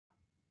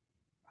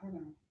Hold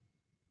on.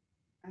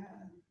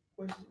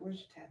 Where's your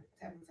tab?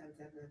 Tab.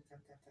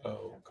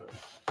 Oh, okay.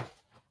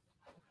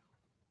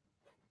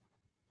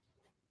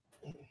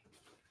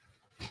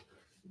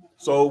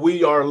 So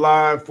we are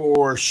live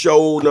for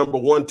show number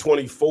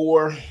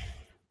 124.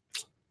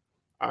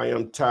 I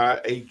am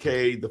Ty,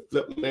 aka the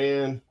Flip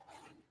Man,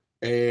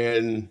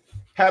 and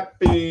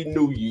Happy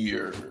New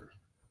Year.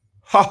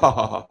 Ha ha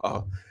ha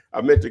ha.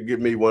 I meant to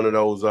give me one of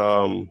those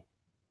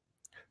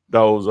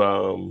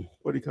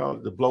what do you call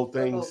it? The blow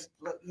things.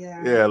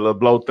 Yeah, a little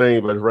blow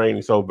thing, but it's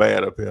raining so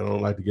bad up here. I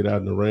don't like to get out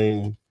in the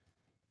rain.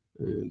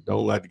 And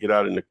don't like to get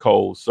out in the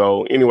cold.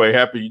 So anyway,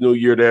 Happy New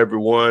Year to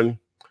everyone.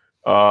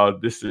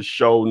 This is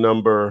show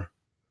number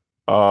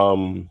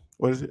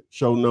what is it?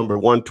 Show number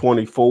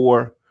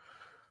 124.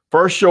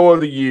 First show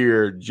of the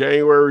year,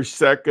 January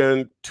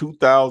 2nd,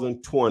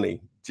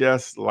 2020.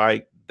 Just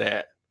like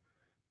that.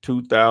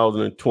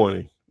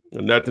 2020.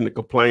 Nothing to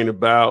complain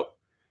about.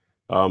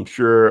 I'm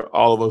sure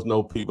all of us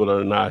know people that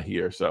are not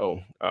here. So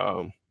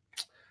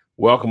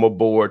welcome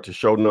aboard to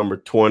show number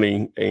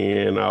 20.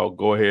 And I'll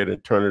go ahead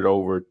and turn it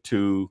over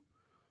to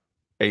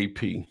AP.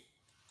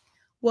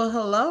 Well,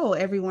 hello,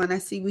 everyone. I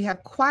see we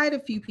have quite a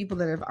few people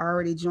that have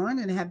already joined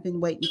and have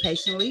been waiting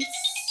patiently.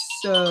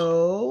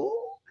 So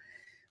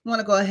I want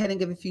to go ahead and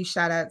give a few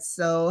shout outs.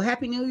 So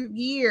Happy New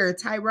Year,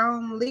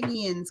 Tyrone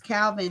Ligians,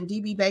 Calvin,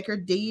 DB Baker,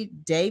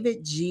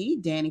 David G,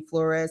 Danny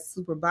Flores,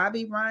 Super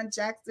Bobby, Ron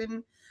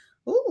Jackson.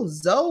 Ooh,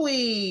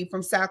 Zoe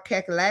from South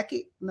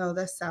Kakalaki. No,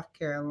 that's South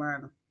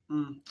Carolina.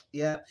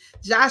 Yeah.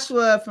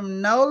 Joshua from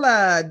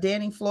NOLA,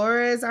 Danny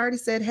Flores. I already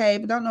said hey,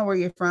 but don't know where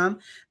you're from.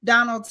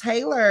 Donald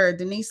Taylor,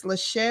 Denise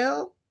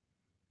Lachelle,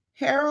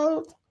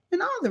 Harold,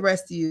 and all the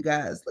rest of you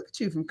guys. Look at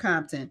you from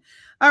Compton.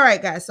 All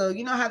right, guys. So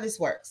you know how this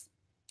works.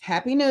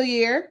 Happy New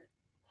Year.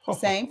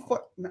 Same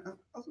for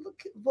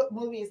look, what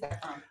movie is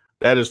that from?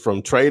 That is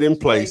from Trading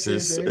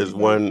Places. Is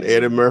when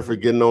Eddie Murphy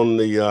getting on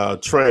the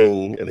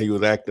train and he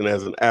was acting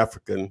as an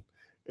African,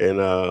 and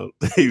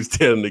he was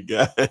telling the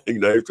guy, he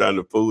was trying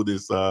to fool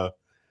this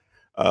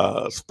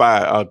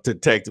spy,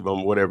 detective,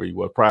 or whatever he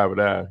was, private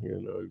eye. He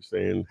was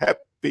saying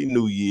Happy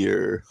New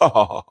Year.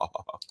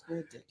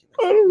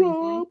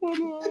 Ridiculous.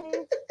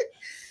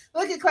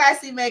 Look at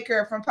Classy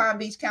Maker from Palm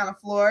Beach County,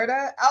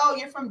 Florida. Oh,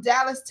 you're from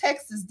Dallas,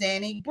 Texas,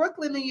 Danny.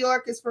 Brooklyn, New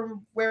York is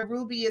from where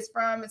Ruby is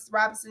from. Miss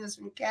Robinson is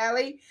from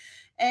Cali.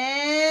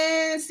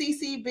 And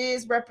CC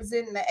Biz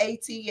representing the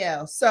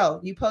ATL.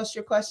 So you post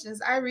your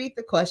questions. I read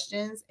the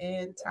questions,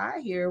 and Ty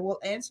here will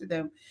answer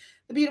them.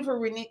 The beautiful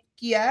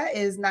Renikia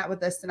is not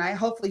with us tonight.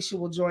 Hopefully she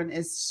will join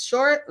us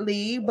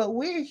shortly, but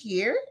we're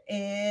here,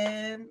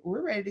 and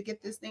we're ready to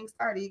get this thing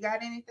started. You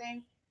got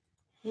anything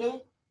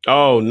new?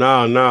 Oh,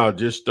 no,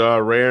 just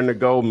raring to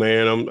go,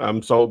 man.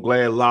 I'm so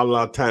glad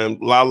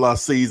La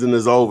season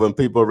is over and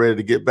people are ready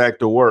to get back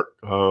to work.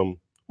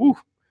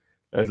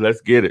 Let's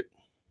get it.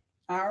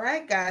 All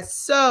right, guys.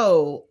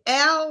 So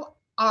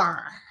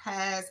LR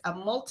has a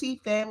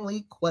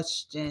multifamily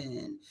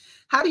question.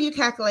 How do you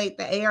calculate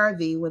the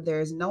ARV when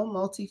there is no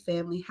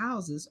multifamily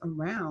houses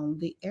around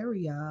the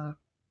area?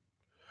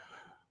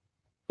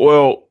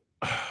 Well,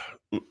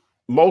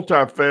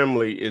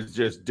 multifamily is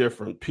just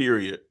different,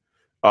 period.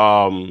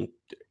 You're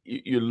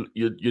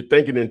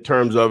thinking in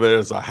terms of it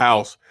as a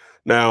house.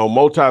 Now,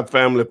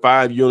 multifamily,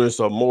 5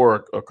 units or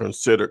more are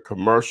considered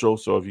commercial.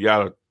 So if you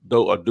got a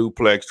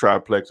duplex,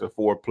 triplex, or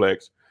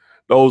fourplex,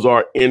 those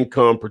are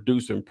income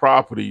producing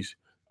properties,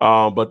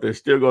 but they're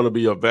still going to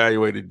be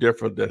evaluated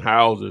different than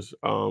houses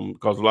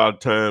because a lot of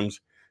times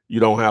you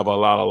don't have a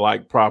lot of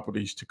like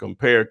properties to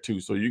compare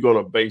to. So you're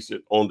going to base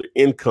it on the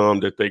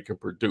income that they can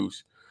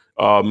produce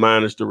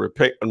minus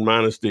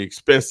the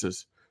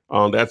expenses.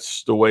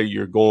 That's the way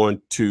you're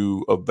going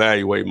to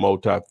evaluate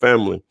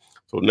multifamily.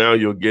 So now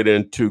you'll get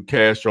into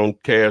cash on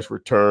cash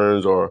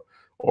returns or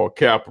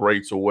cap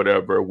rates or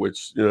whatever,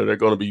 which, there are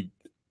going to be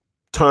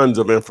tons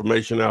of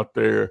information out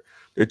there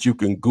that you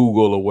can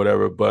Google or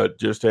whatever. But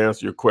just to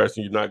answer your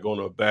question, you're not going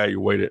to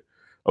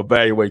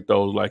evaluate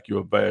those like you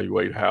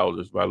evaluate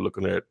houses by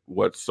looking at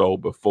what's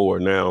sold before.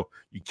 Now,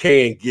 you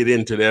can get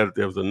into that if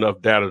there's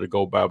enough data to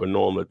go by, but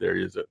normally there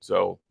isn't.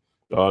 So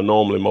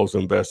normally most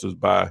investors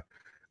buy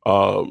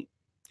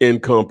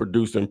income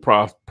producing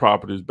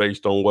properties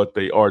based on what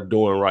they are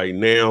doing right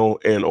now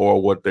and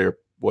or what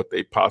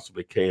they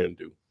possibly can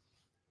do.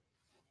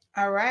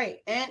 All right.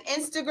 And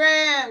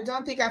Instagram.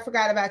 Don't think I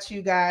forgot about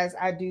you guys.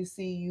 I do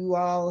see you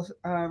all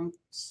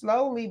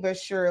slowly but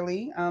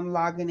surely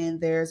logging in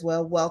there as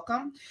well.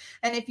 Welcome.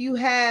 And if you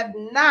have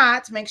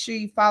not, make sure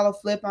you follow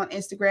Flip on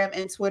Instagram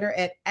and Twitter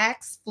at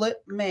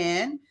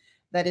AxeFlipMan.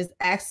 That is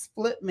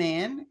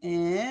AxeFlipMan.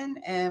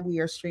 And we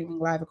are streaming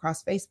live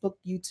across Facebook,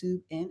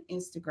 YouTube, and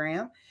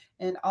Instagram.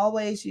 And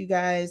always, you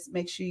guys,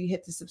 make sure you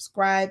hit the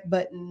subscribe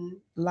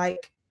button,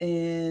 like,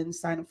 and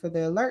sign up for the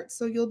alerts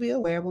so you'll be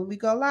aware when we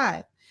go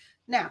live.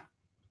 Now,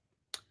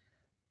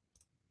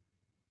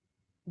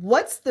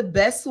 what's the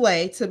best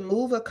way to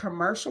move a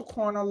commercial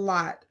corner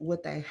lot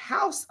with a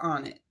house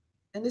on it?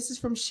 And this is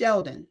from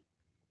Sheldon.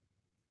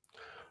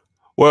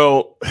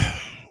 Well,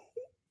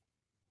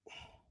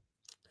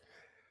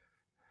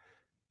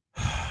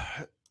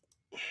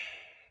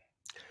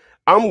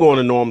 I'm going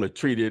to normally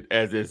treat it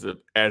as if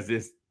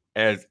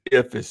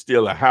it's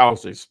still a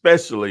house,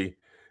 especially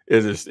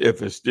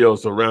if it's still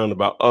surrounded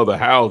by other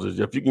houses.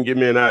 If you can give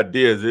me an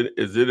idea,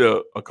 is it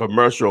a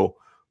commercial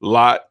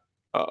lot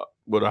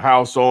with a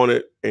house on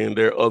it, and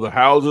there are other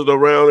houses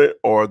around it,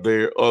 or are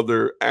there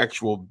other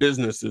actual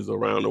businesses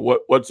around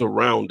it? What's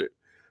around it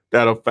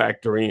that'll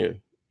factor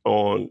in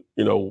on,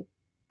 you know,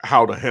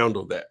 how to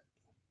handle that.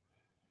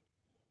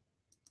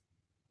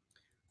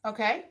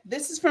 Okay,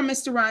 this is from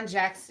Mr. Ron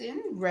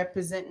Jackson,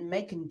 representing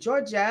Macon,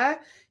 Georgia.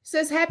 He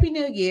says, Happy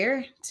New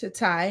Year to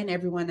Ty and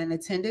everyone in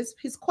attendance.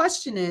 His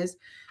question is,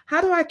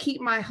 how do I keep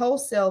my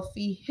wholesale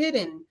fee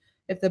hidden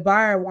if the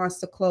buyer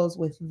wants to close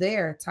with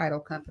their title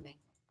company?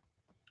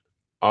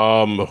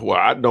 Well,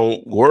 I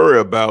don't worry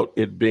about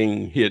it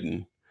being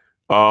hidden.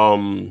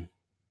 That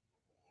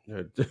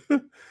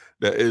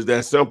is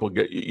that simple.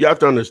 You have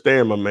to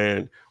understand, my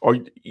man, or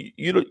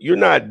you're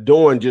not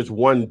doing just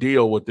one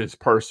deal with this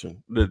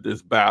person,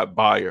 this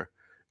buyer.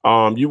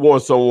 You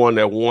want someone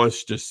that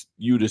wants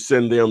you to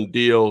send them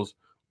deals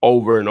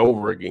over and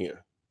over again,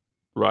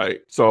 right?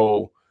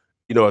 So,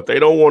 you know, if they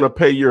don't want to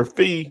pay your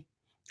fee,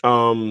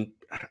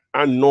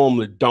 I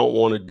normally don't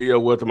want to deal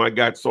with them. I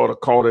got sort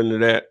of caught into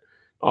that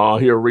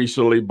here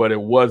recently, but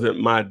it wasn't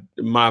my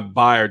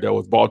buyer that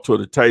was brought to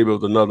the table.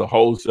 It was another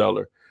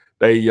wholesaler.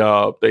 They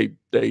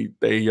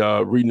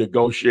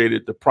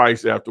renegotiated the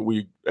price after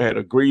we had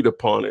agreed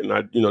upon it.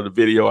 And the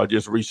video I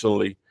just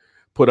recently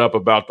put up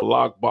about the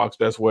lockbox,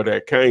 that's where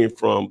that came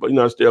from. But,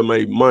 I still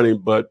made money,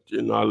 but,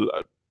 I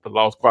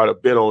lost quite a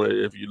bit on it.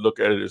 If you look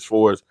at it as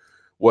far as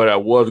what I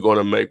was going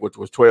to make, which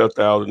was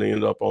 12,000,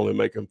 ended up only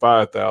making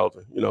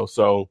 5,000,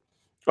 so,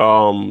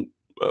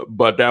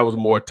 but that was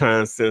more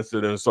time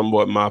sensitive and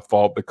somewhat my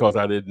fault because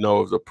I didn't know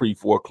it was a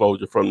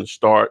pre-foreclosure from the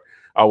start.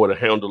 I would have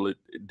handled it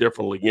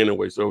differently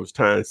anyway. So it was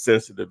time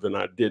sensitive and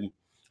I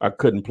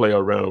couldn't play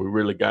around. We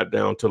really got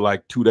down to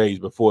like 2 days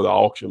before the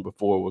auction,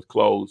 before it was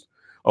closed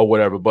or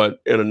whatever.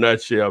 But in a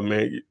nutshell,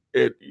 man,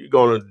 you're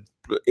going to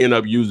end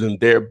up using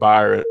their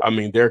buyer. I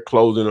mean, their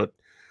closing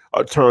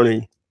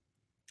attorney,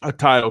 a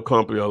title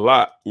company a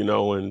lot,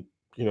 and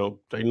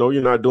they know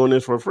you're not doing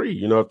this for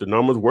free. If the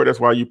numbers work, that's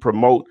why you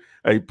promote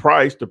a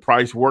price. The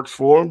price works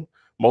for them.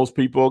 Most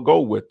people will go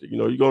with it.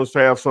 You're going to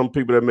have some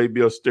people that may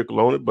be a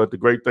stickler on it, but the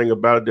great thing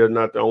about it, they're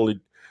not the only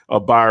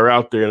buyer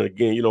out there. And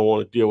again, you don't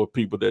want to deal with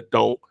people that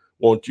don't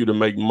want you to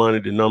make money.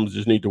 The numbers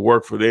just need to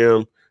work for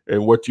them,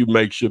 and what you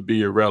make should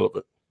be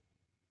irrelevant.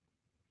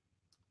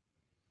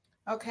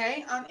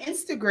 Okay, on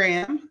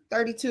Instagram,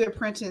 32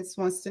 Apprentice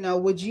wants to know,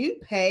 would you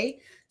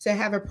pay to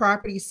have a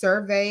property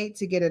surveyed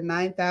to get a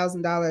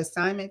 $9,000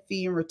 assignment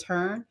fee in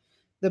return?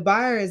 The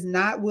buyer is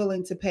not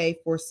willing to pay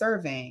for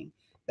surveying.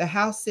 The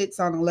house sits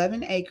on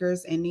 11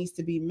 acres and needs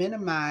to be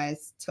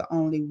minimized to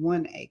only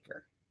 1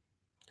 acre.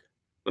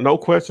 No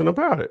question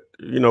about it.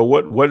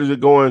 What is it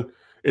going?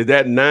 Is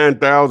that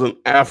 9,000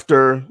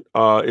 after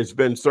it's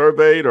been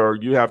surveyed, or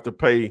you have to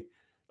pay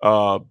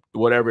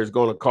whatever it's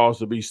going to cost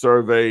to be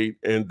surveyed,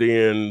 and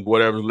then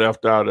whatever's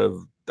left out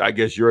of, I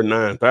guess, your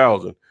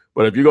 9,000.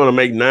 But if you're going to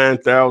make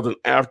 9,000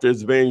 after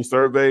it's being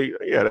surveyed,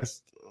 yeah,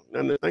 that's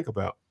nothing to think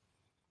about.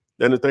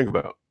 Nothing to think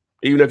about.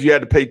 Even if you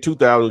had to pay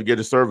 2,000 to get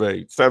it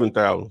surveyed,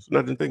 7,000,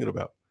 nothing thinking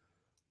about.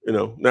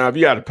 Now if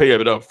you got to pay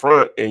it up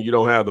front and you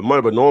don't have the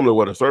money, but normally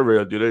what a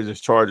surveyor do, they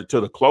just charge it to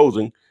the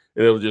closing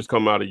and it'll just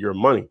come out of your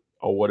money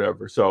or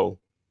whatever. So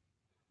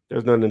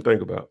there's nothing to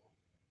think about,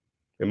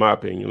 in my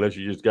opinion, unless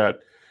you just got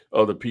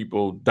other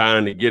people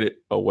dying to get it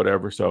or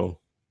whatever. So.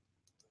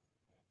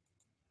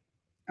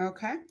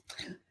 Okay.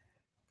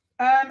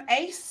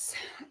 Ace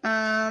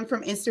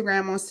from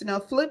Instagram wants to know,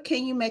 Flip,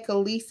 can you make a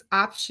lease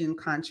option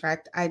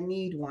contract? I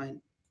need one.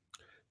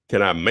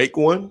 Can I make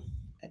one?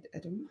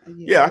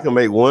 Yeah, I can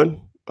make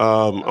one.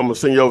 I'm going to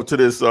send you over to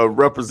this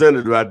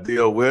representative I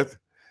deal with,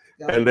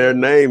 and their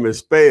name is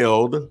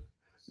spelled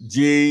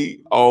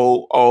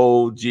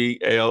Google.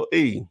 There are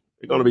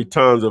going to be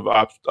tons of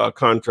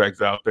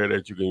contracts out there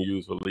that you can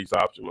use for lease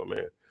option, my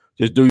man.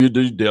 Just do your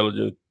due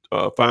diligence,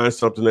 find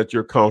something that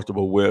you're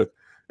comfortable with,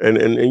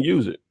 and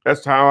use it.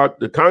 That's how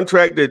the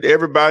contract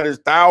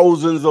that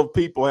thousands of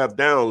people have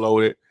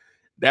downloaded.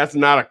 That's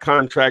not a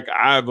contract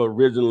I've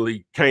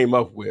originally came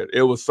up with.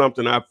 It was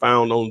something I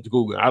found on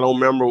Google. I don't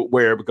remember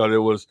where, because it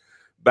was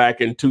back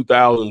in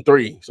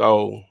 2003.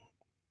 So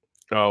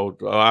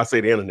I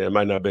say the internet, it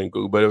might not have been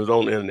Google, but it was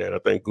on the internet. I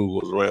think Google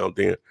was around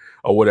then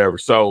or whatever.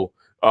 So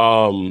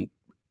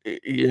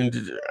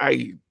it's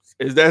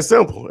that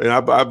simple. And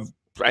I've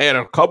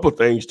added a couple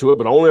things to it,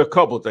 but only a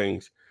couple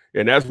things.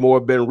 And that's more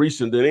been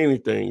recent than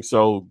anything.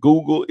 So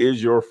Google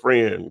is your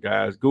friend,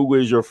 guys. Google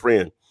is your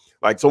friend.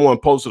 Like someone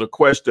posted a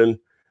question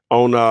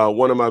on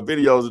one of my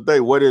videos today,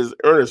 what is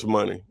earnest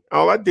money?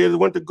 All I did is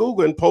went to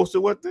Google and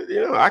posted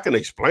I can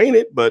explain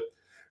it, but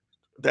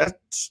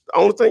that's the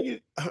only thing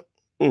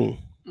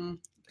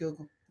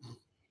Google.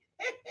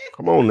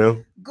 Come on now.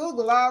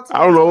 Google all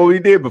time. I don't know what we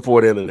did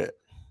before the internet.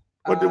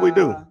 What did we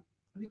do?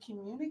 We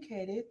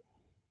communicated.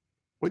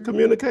 We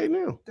communicate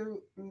now.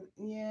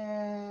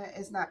 Yeah,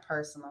 it's not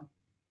personal.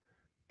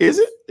 Is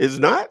it? It's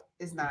not?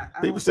 It's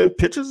not. People send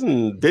pictures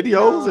and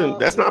videos, and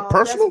that's not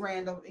personal. That's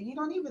random. You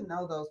don't even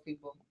know those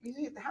people.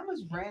 How much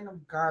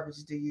random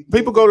garbage do you get?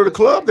 People go to the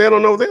club, they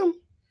don't know them.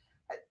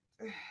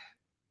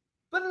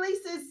 But at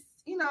least it's,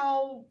 you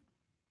know,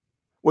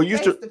 we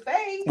used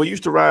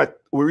to ride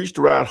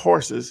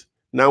horses.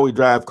 Now we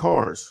drive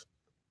cars.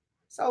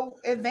 So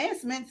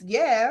advancements,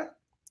 yeah,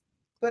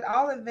 but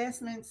all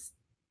advancements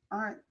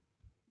aren't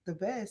the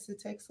best. It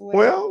takes away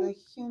the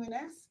human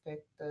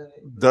aspect of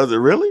it. Does it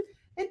really?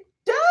 It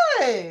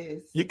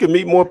does. You can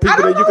meet more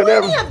people than you can ever. I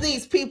don't know any of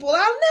these people. I'll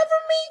never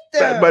meet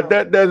them. But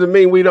that doesn't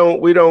mean we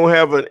don't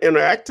have an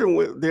interaction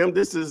with them.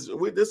 This is a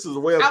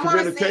way of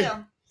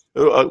communication.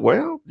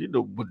 Well, you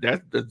know, but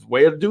that's a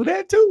way to do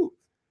that too.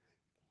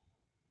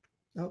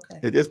 Okay.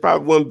 It just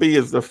probably wouldn't be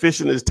as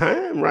efficient as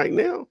time right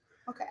now.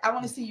 Okay, I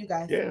want to see you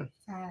guys. Yeah.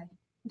 Hi.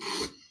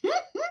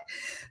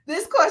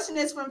 This question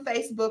is from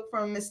Facebook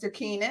from Mr.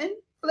 Keenan.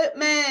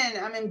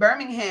 Flipman, I'm in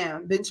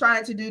Birmingham. Been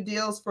trying to do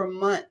deals for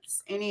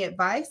months. Any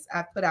advice?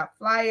 I put out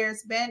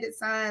flyers, bandit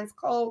signs,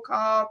 cold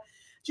call,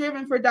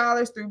 driven for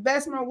dollars through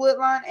Bessemer,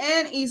 Woodlawn,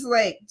 and East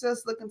Lake.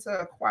 Just looking to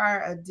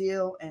acquire a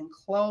deal and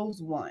close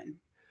one.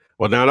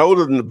 Well, now those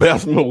are the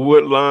Bessemer,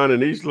 Woodlawn,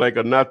 and East Lake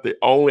are not the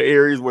only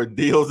areas where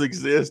deals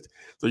exist.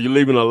 So you're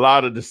leaving a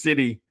lot of the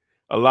city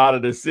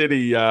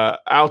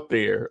out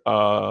there.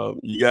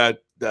 You got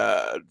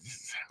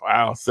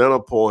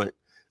Centerpoint,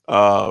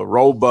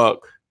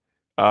 Roebuck,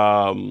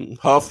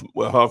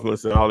 Huffman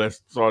and all that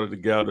started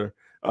together.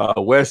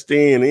 West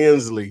End,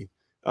 Inslee,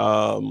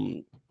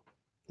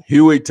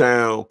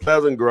 Hueytown,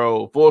 Pleasant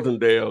Grove,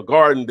 Fultondale,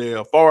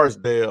 Gardendale,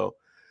 Forestdale,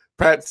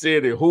 Pratt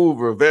City,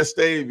 Hoover,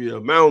 Vestavia,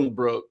 Mountain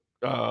Brook,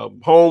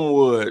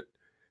 Homewood,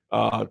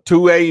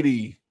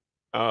 280.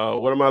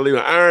 What am I leaving?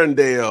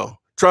 Irondale,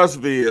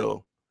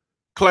 Trustville,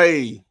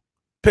 Clay,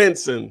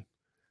 Pinson.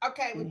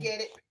 Okay, we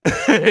get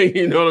it.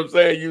 You know what I'm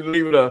saying? You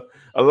leaving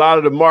a lot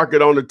of the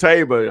market on the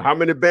table. How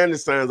many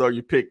bandit signs are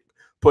you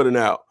putting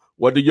out?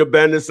 What do your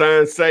bandit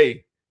signs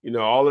say? You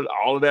know, all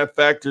of that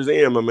factors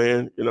in, my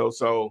man. You know,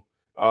 so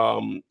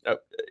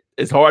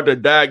it's hard to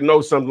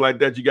diagnose something like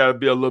that. You got to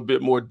be a little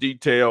bit more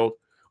detailed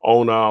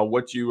on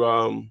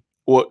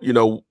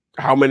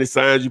how many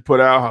signs you put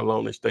out, how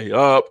long they stay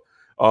up.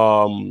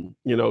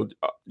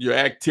 Your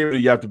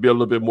activity, you have to be a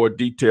little bit more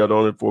detailed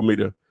on it for me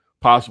to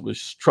possibly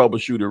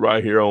troubleshoot it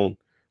right here on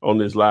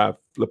this live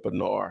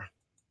Flippinar.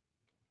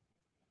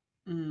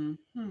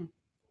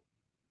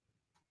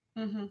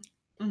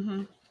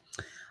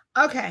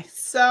 Okay,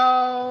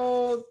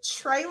 so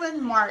Traylon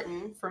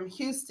Martin from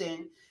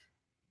Houston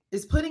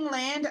is putting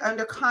land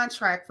under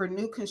contract for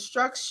new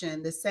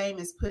construction, the same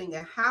as putting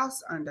a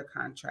house under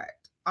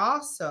contract.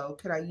 Also,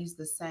 could I use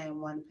the same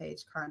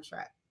one-page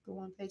contract, the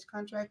one-page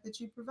contract that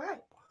you provide?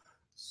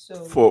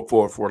 So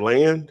for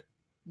land?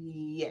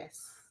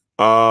 Yes.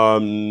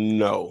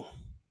 No.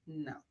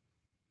 No.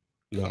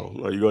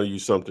 No, you're going to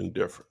use something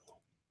different.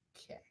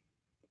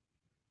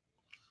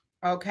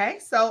 Okay,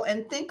 so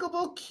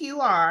Unthinkable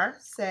QR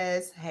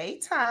says, hey,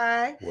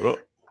 Ty. What up?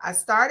 I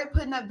started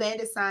putting up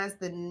bandit signs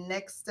the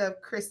next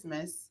of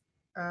Christmas.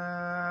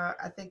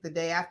 I think the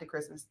day after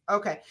Christmas.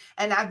 Okay,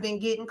 and I've been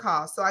getting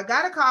calls. So I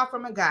got a call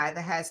from a guy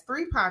that has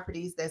 3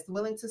 properties that's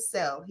willing to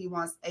sell. He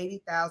wants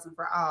 $80,000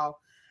 for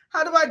all.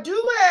 How do I do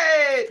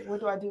it? What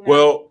do I do now?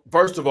 Well,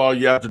 first of all,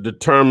 you have to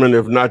determine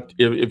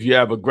if you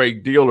have a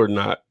great deal or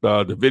not.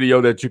 The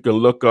video that you can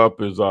look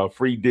up is a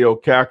free deal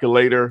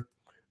calculator.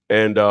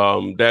 And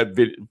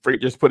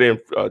just put in,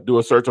 do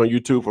a search on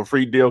YouTube for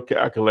free deal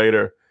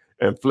calculator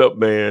and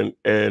Flipman,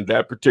 and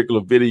that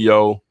particular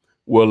video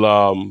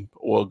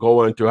will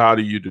go into how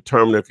do you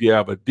determine if you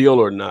have a deal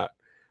or not.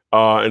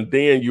 And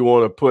then you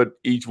want to put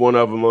each one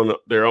of them on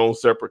their own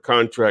separate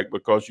contract,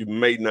 because you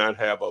may not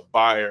have a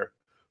buyer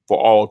for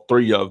all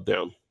 3 of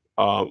them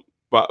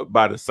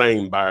by the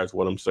same buyer is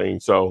what I'm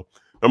saying. So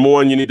number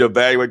one, you need to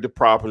evaluate the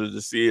property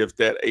to see if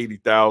that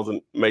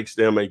 $80,000 makes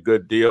them a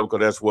good deal,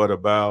 because that's what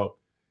about,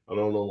 I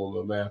don't know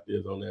what my math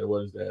is on that.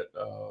 What is that?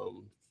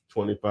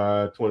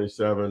 25,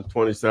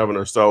 27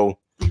 or so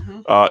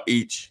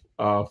each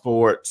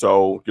for it.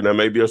 So,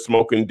 may be a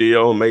smoking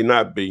deal, may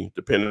not be,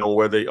 depending on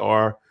where they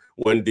are.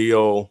 One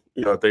deal,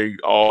 if they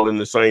all in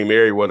the same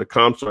area where the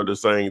comps are the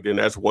same, then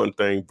that's one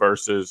thing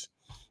versus,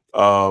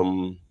 what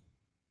am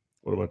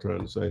I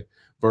trying to say?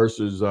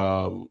 Versus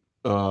them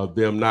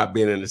not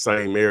being in the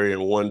same area,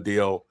 and one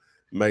deal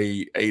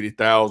made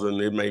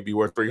 $80,000, it may be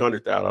worth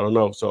 $300,000. I don't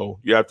know. So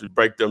you have to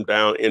break them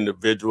down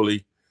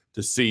individually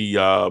to see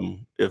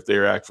if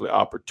they're actually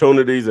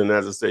opportunities. And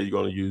as I say, you're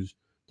going to use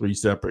 3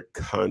 separate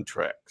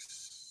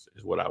contracts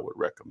is what I would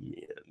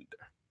recommend.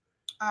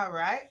 All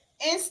right.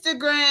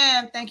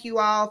 Instagram. Thank you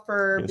all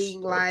for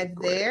being live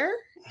there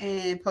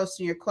and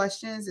posting your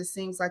questions. It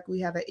seems like we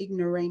have an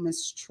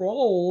ignoramus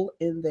troll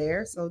in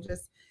there, so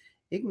just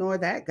ignore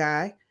that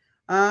guy.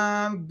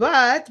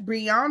 But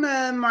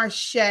Brianna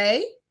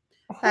Marche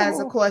has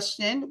a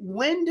question.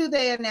 When do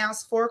they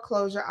announce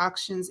foreclosure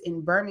auctions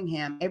in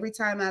Birmingham? Every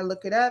time I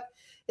look it up,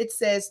 it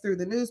says through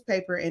the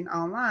newspaper and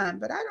online,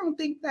 but I don't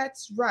think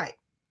that's right.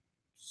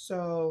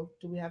 So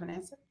do we have an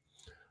answer?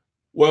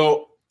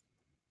 Well,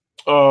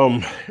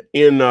 well,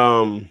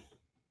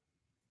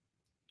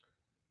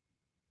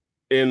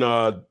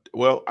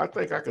 I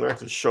think I can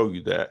actually show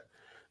you that.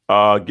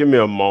 Give me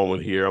a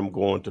moment here. I'm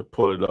going to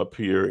pull it up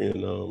here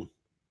in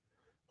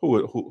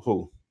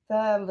who? The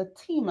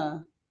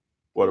Latima.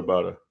 What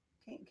about her?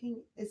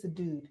 It's a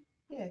dude.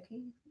 Yeah,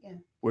 yeah.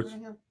 Which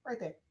right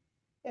there.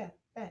 Yeah,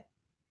 that.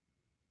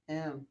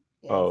 Yes.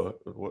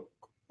 what?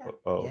 Yeah.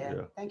 Oh yeah.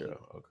 yeah. Thank you.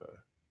 Okay.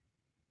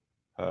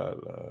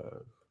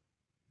 Highlight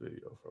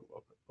video from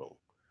boom.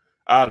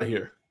 Out of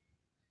here.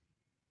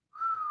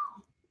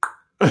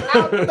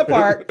 Out the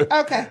park.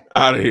 Okay.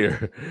 Out of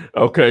here.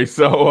 Okay,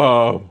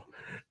 so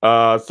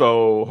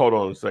so hold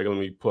on a second. Let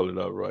me pull it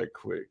up right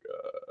quick.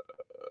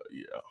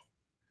 Yeah.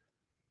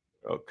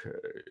 Okay.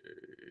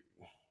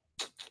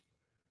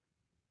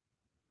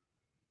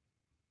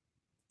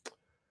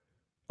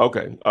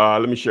 Okay.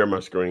 Let me share my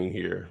screen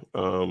here.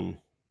 Let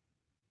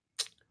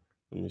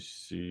me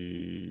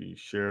see.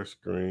 Share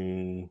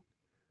screen.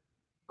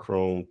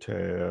 Chrome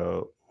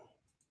tab.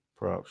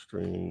 Prop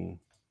stream.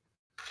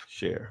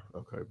 Share.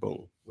 Okay.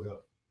 Boom.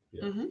 Well.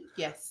 Yeah.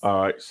 Yes.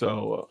 All right.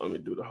 So let me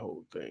do the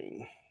whole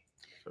thing.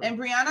 So. And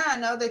Brianna, I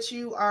know that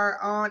you are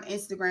on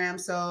Instagram,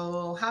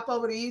 so hop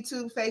over to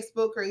YouTube,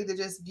 Facebook, or either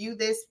just view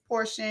this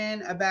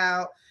portion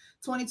about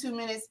 22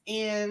 minutes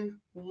in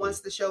once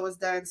the show is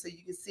done, so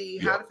you can see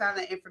how to find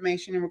that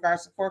information in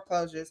regards to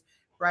foreclosures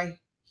right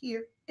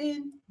here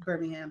in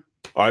Birmingham.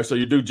 All right, so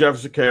you do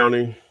Jefferson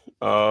County.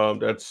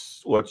 That's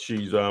what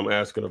she's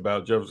asking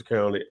about, Jefferson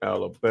County,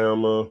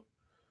 Alabama.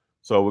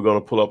 So we're going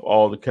to pull up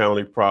all the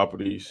county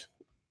properties,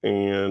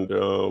 and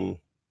we'll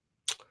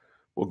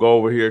go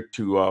over here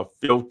to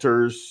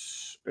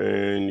filters,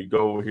 and you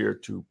go over here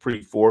to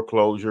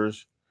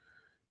pre-foreclosures.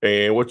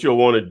 And what you'll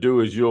want to do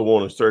is you'll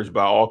want to search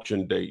by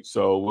auction date.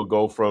 So we'll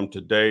go from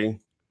today,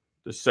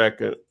 the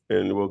 2nd,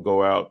 and we'll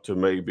go out to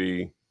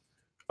maybe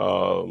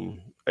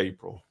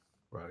April,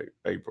 right?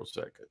 April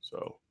 2nd.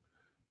 So,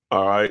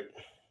 all right.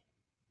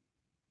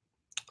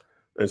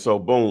 And so,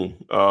 boom.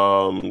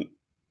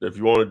 If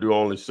you want to do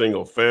only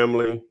single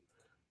family,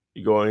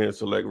 you go ahead and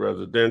select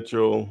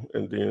residential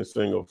and then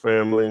single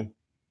family.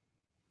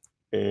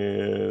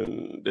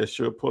 And this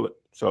should pull it.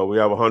 So we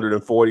have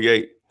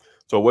 148.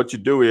 So what you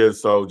do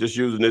is, so just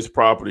using this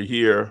property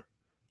here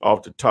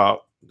off the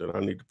top that I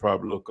need to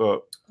probably look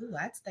up. Ooh,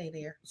 I'd stay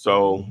there.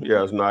 So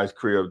yeah, it's a nice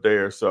crib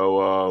there.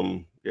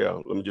 So yeah,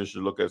 let me just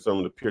look at some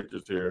of the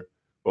pictures here.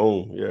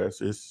 Boom. Yes,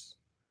 it's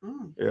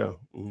yeah.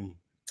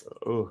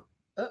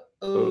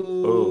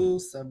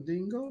 Something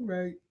didn't go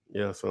right.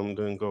 Yeah, something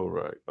didn't go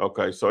right.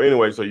 Okay, so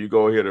anyway, so you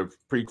go here to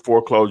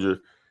pre-foreclosure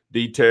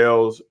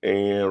details,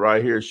 and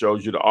right here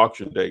shows you the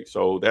auction date.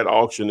 So that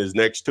auction is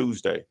next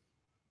Tuesday,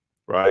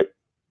 right?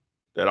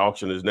 That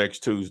auction is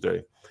next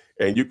Tuesday.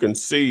 And you can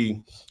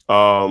see,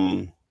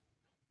 does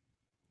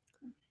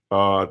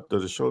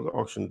it show the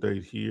auction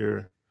date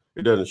here?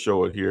 It doesn't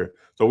show it here.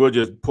 So we'll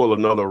just pull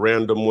another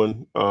random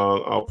one.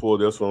 I'll pull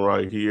this one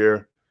right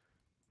here.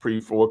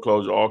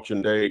 Pre-foreclosure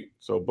auction date.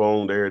 So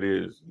boom, there it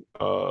is.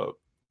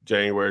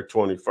 January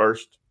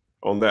 21st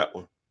on that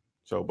one.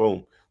 So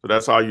boom. So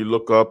that's how you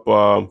look up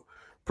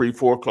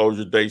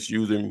pre-foreclosure dates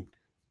using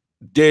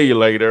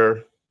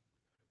Dealulator,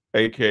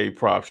 aka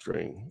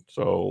PropStream.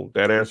 So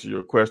that answers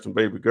your question,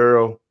 baby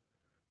girl.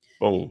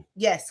 Boom.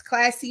 Yes,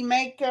 Classy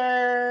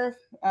Maker,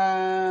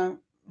 Verna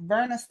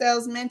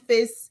Stells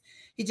Memphis.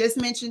 He just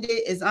mentioned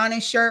it. Is on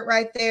his shirt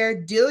right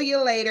there.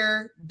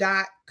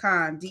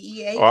 Dealulator.com.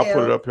 DEAL. Oh, I'll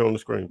put it up here on the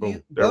screen.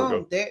 Boom. There we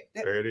go. There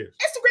it is.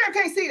 Instagram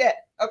can't see that.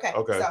 Okay.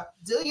 So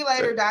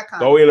Dealulator.com.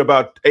 Go in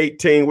about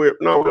 18. We're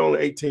only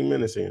 18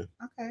 minutes in.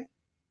 Okay.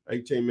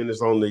 18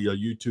 minutes on the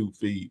YouTube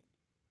feed.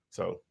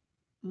 So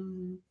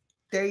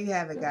there you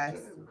have it, guys.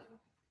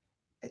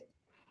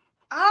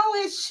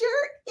 Oh, it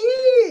sure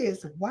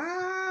is.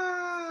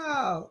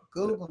 Wow.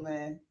 Google,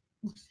 man.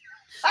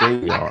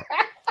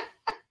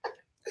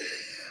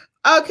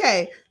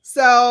 Okay.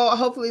 So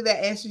hopefully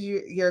that answers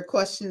your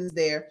questions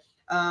there.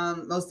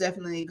 Most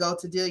definitely go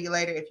to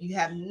Dealulator. If you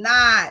have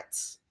not,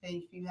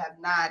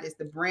 it's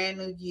the brand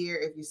new year.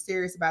 If you're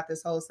serious about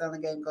this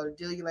wholesaling game, go to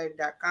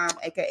Dealulator.com,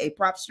 aka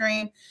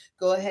PropStream.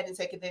 Go ahead and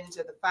take advantage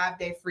of the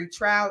 5-day free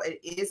trial. It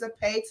is a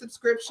paid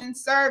subscription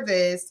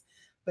service.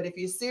 But if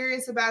you're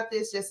serious about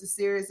this, just as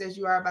serious as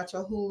you are about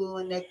your Hulu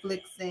and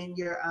Netflix and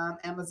your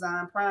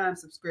Amazon Prime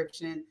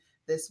subscription,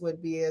 this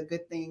would be a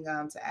good thing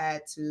to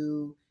add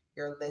to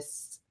your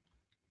list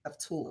of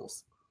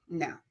tools.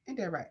 Now, ain't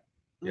that right?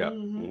 Yeah.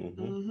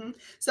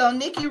 So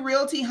Nikki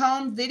Realty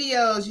Home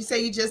Videos, you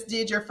say you just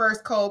did your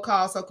first cold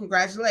call. So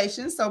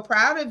congratulations. So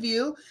proud of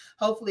you.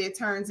 Hopefully it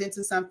turns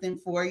into something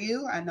for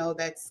you. I know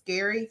that's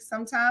scary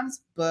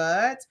sometimes,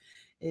 but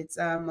it's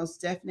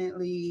most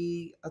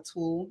definitely a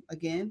tool,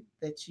 again,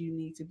 that you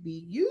need to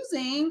be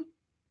using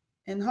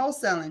in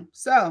wholesaling.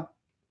 So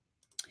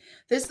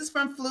this is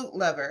from Flute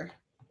Lover.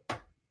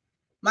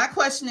 My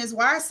question is,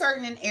 why are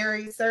certain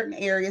areas,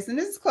 and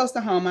this is close to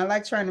home. I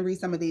like trying to read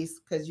some of these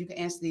because you can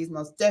answer these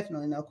most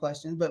definitely, no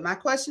questions. But my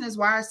question is,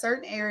 why are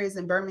certain areas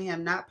in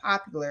Birmingham not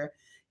popular,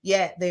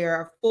 yet they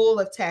are full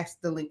of tax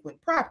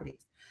delinquent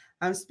properties.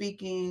 I'm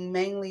speaking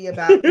mainly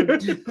about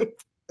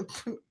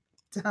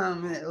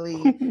predominantly,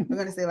 we're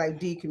going to say like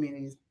D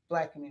communities,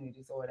 Black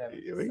communities, or whatever.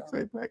 Yeah, we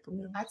say Black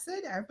communities. I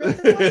said I read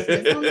the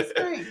question. It's on the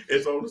screen.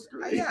 It's on the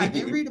screen. Yeah, I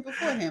didn't read it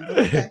beforehand, but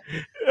okay.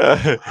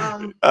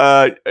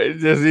 It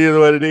just is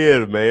what it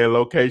is, man.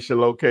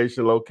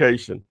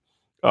 Location.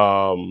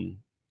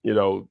 You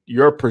know,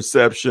 your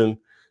perception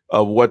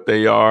of what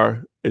they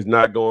are is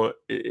not going.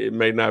 It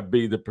may not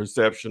be the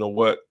perception of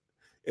what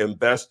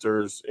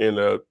investors in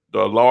the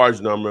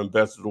large number of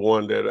investors, the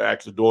one that are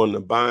actually doing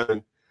the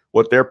buying,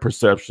 what their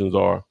perceptions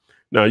are.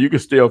 Now, you can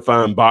still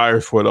find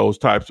buyers for those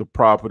types of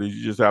properties.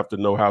 You just have to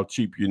know how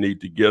cheap you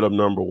need to get them,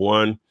 number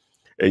one.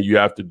 And you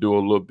have to do a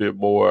little bit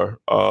more,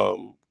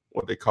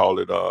 what they call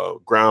it,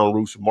 ground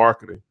roots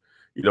marketing.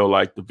 You know,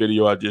 like the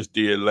video I just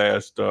did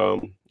last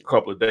a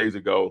couple of days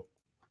ago.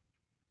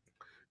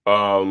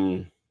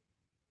 A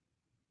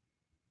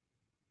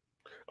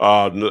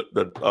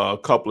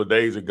couple of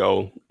days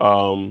ago.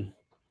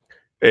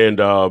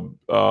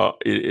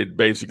 It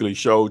basically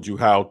showed you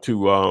how to,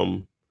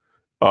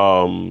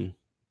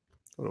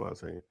 what am I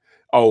saying?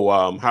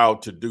 Oh, how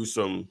to do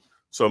some,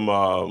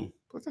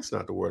 but that's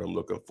not the word I'm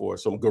looking for.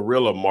 Some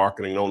guerrilla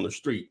marketing on the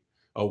street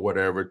or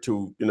whatever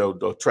to, you know,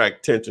 to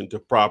attract attention to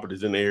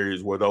properties in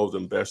areas where those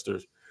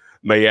investors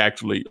may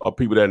actually, or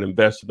people that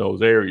invest in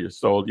those areas.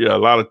 So yeah, a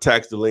lot of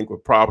tax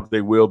delinquent properties,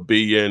 they will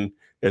be in,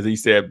 as he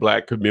said,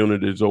 Black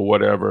communities or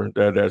whatever.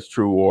 That's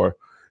true.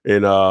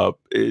 And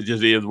it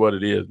just is what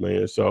it is,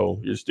 man.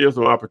 So there's still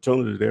some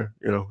opportunity there.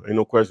 You know, ain't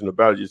no question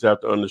about it. You just have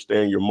to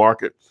understand your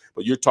market.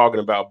 But you're talking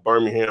about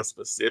Birmingham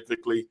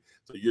specifically.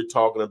 So you're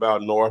talking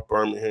about North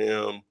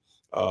Birmingham,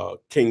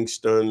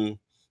 Kingston,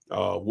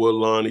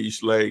 Woodlawn,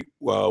 East Lake,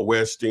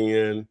 West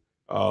End,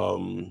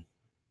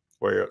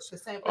 where else?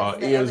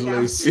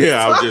 Inslee.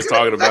 Yeah, I was just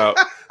talking about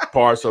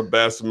parts of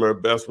Bessemer.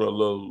 Bessemer a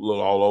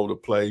little all over the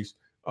place.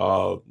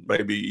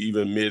 Maybe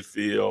even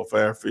Midfield,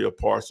 Fairfield,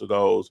 parts of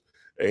those.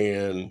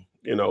 And,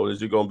 you know,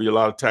 there's going to be a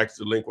lot of tax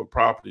delinquent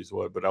properties,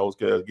 but those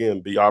can,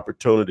 again, be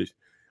opportunities.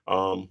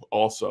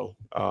 Also,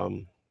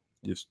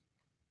 just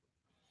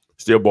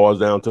still boils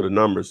down to the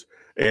numbers.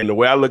 And the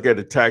way I look at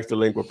the tax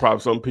delinquent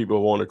property, some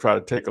people want to try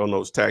to take on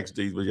those tax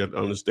deeds, but you have to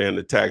understand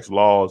the tax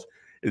laws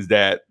is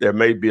that there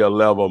may be a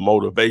level of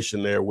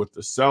motivation there with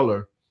the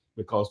seller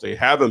because they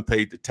haven't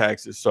paid the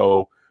taxes.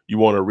 So you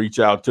want to reach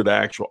out to the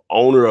actual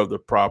owner of the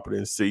property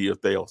and see if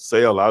they'll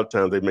sell. A lot of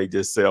times they may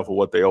just sell for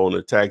what they owe in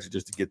the taxes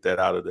just to get that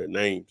out of their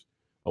names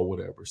or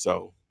whatever.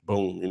 So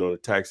boom, you know, the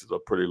taxes are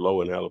pretty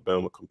low in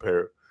Alabama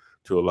compared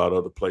to a lot of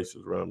other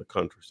places around the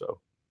country.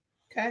 So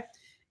okay.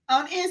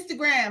 On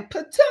Instagram,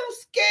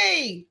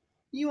 Patumsky,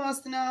 you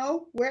wants to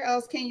know, where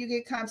else can you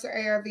get comps or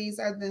ARVs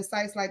other than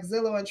sites like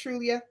Zillow and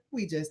Trulia?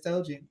 We just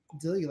told you,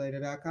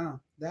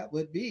 Dealulator.com. That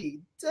would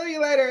be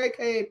Dealulator,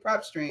 aka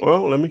PropStream.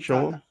 Well, let me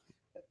show him.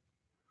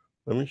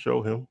 Let me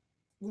show him.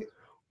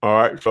 All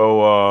right.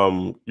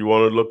 So you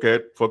want to look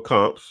at for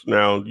comps.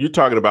 Now, you're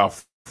talking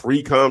about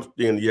free comps,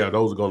 then yeah,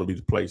 those are going to be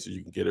the places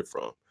you can get it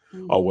from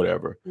or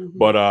whatever.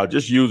 But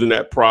just using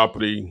that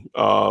property,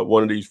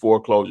 one of these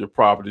foreclosure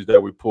properties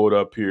that we pulled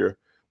up here,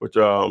 which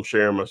I'm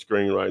sharing my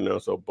screen right now.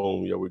 So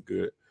boom, yeah, we're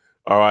good.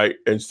 All right.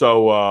 And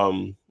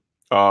so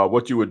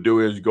what you would do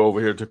is go over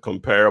here to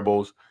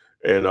comparables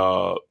and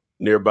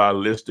nearby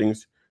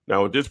listings.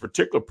 Now, with this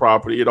particular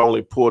property, it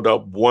only pulled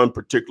up one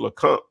particular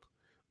comp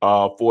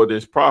for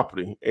this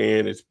property.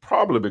 And it's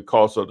probably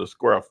because of the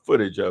square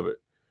footage of it.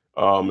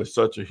 It's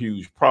such a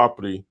huge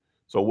property.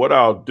 So what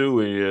I'll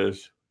do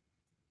is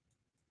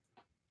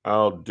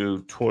I'll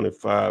do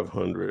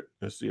 2,500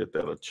 and see if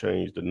that'll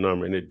change the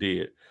number. And it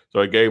did.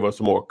 So it gave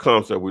us more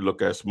comps that we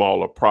look at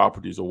smaller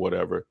properties or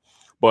whatever.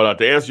 But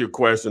to answer your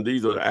question,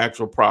 these are the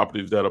actual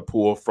properties that are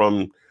pulled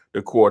from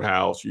the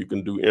courthouse. You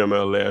can do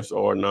MLS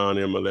or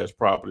non-MLS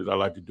properties. I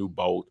like to do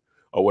both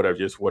or whatever,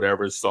 just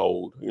whatever is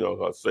sold. You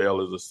know, a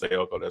sale is a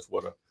sale because that's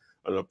what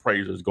an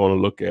appraiser is going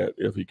to look at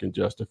if he can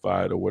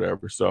justify it or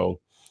whatever. So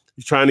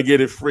he's trying to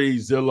get it free.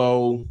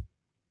 Zillow,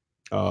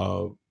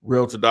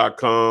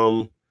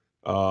 Realtor.com,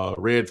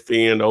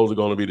 Redfin, those are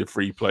going to be the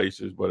free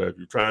places. But if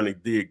you're trying to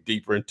dig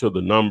deeper into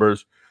the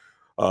numbers,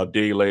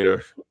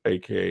 Dealulator,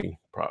 aka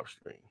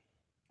PropStream.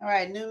 All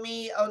right, new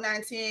me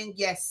 0910.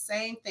 Yes,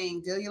 same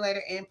thing. Dealulator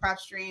and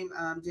PropStream.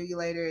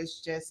 Dealulator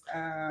is just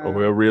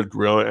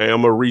well, I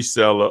am a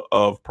reseller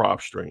of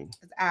PropStream.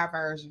 It's our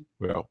version.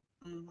 Well,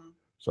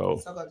 so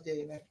go to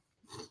Dealulator.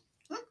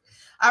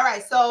 All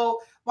right,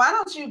 so why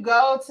don't you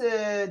go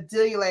to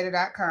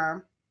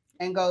Dealulator.com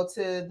and go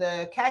to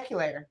the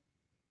calculator?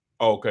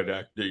 Okay,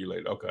 that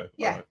Dealulator. Okay.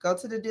 Yeah, right. Go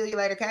to the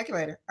Dealulator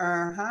calculator.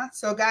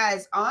 So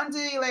guys, on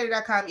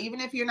Dealulator.com,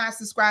 even if you're not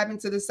subscribing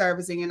to the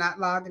service and you're not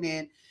logging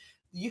in,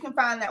 you can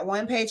find that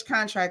one-page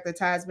contract that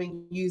Ty's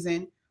been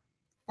using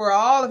for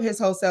all of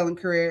his wholesaling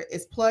career.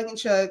 It's plug and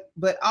chug,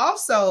 but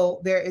also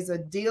there is a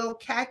deal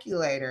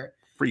calculator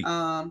free.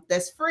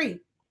 That's free,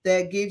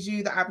 that gives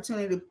you the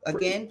opportunity to,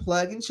 again,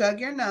 plug and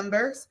chug your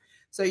numbers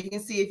so you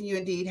can see if you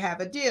indeed have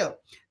a deal.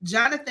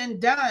 Jonathan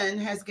Dunn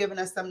has given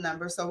us some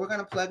numbers, so we're going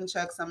to plug and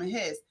chug some of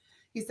his.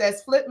 He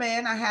says,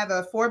 Flipman, I have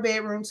a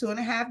 4-bedroom,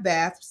 2.5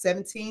 bath,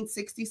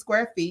 1760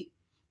 square feet.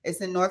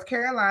 It's in North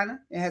Carolina.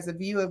 It has a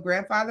view of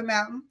Grandfather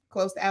Mountain,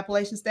 close to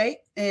Appalachian State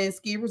and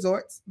ski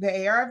resorts.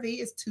 The ARV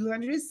is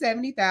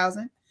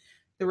 $270,000.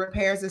 The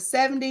repairs are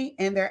 $70,000,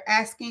 and they're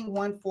asking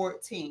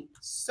 $114,000.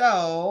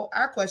 So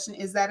our question,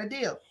 is that a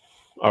deal?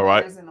 All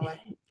right. In the way.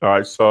 All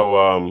right.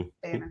 So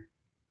banner.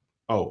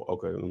 Oh,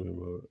 okay. Let me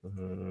move.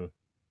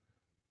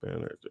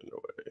 Banner's in the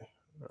way.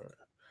 All right.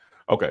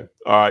 Okay.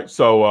 All right.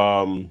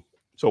 So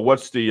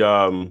what's the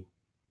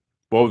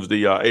what was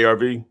the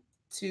ARV?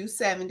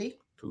 270.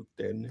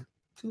 270.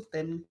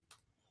 270.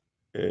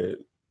 And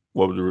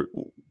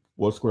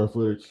what square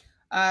footage?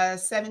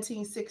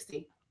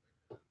 1760.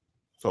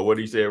 So what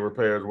did he say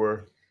repairs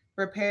were?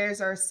 Repairs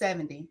are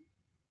 70.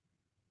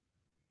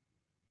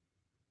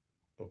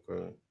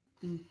 Okay.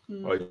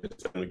 Mm-hmm. Oh,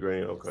 70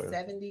 grand. Okay.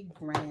 70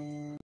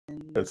 grand.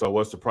 And so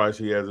what's the price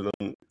he has it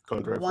on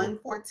contract for?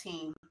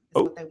 114 is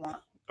what they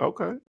want.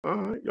 Okay. All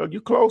right. Yo, you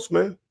close,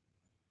 man.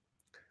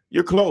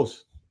 You're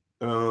close.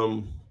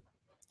 You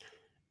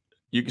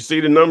can see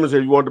the numbers.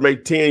 If you want to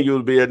make 10,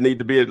 you'll need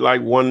to be at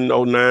like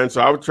 109.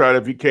 So I would try to,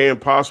 if you can,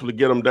 possibly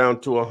get them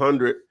down to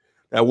 100.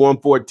 At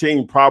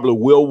 114 probably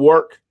will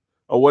work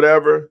or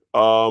whatever.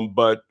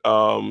 But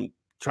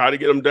try to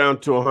get them down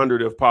to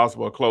 100 if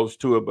possible, or close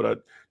to it.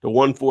 But the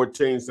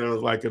 114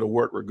 sounds like it'll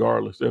work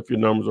regardless if your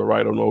numbers are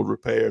right on those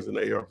repairs and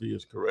the ARV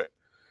is correct.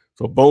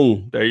 So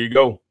boom, there you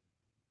go.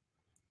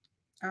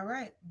 All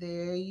right,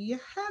 there you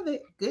have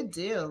it. Good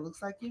deal.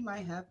 Looks like you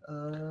might have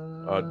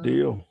a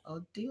deal. A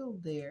deal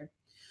there.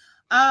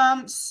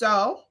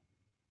 So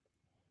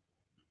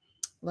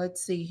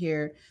let's see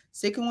here.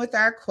 Sticking with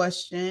our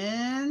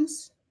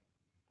questions.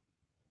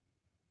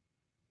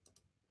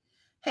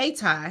 Hey,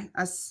 Ty.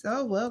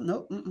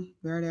 Nope.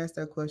 We already asked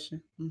that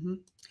question.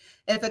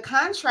 If a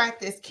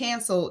contract is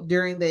canceled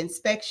during the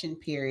inspection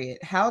period,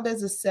 how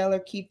does a seller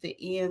keep the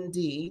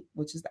EMD,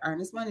 which is the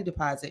earnest money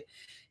deposit,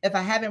 if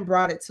I haven't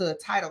brought it to a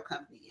title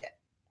company yet?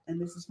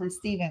 And this is from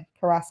Steven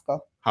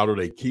Carrasco. How do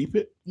they keep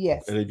it?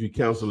 Yes. And if you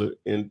cancel it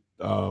in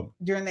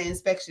during the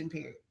inspection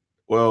period?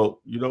 Well,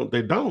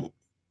 they don't.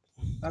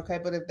 Okay,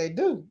 but if they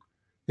do,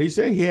 he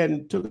said he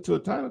hadn't took it to a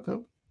title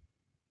company.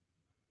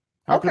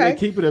 How can they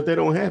keep it if they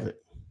don't have it?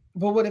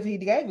 But what if he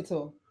gave it to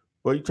him?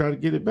 Well, you try to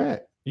get it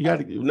back. You got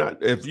to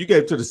if you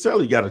gave it to the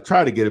seller, you got to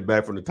try to get it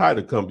back from the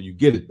title company. You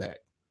get it back.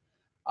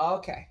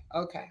 Okay.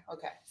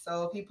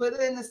 So if he put it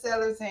in the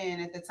seller's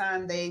hand at the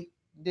time they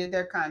did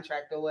their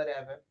contract or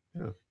whatever,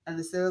 and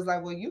the seller's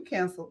like, "Well, you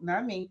canceled,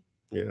 not me."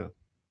 Yeah.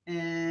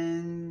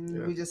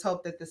 And we just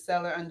hope that the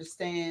seller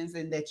understands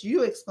and that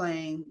you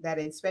explain that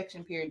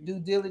inspection period,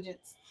 due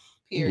diligence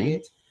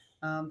period,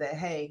 that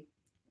hey,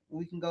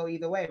 we can go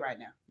either way right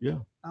now. Yeah.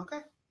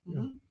 Okay.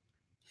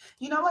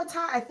 You know what,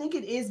 Ty? I think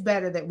it is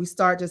better that we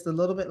start just a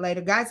little bit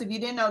later. Guys, if you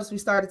didn't notice, we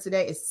started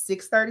today at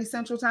 6:30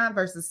 Central Time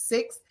versus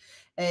 6.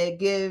 It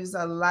gives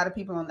a lot of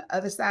people on the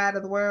other side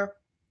of the world,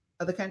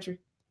 of the country,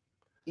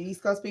 the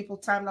East Coast people,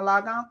 time to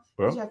log on.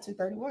 Well, you have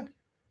 2:31.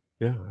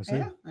 Yeah, I see.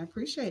 I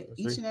appreciate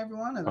each and every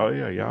one of them. Oh,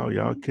 yeah,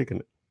 y'all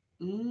kicking it.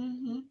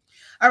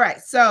 All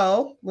right,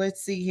 so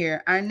let's see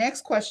here. Our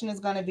next question is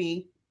going to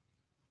be,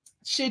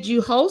 should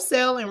you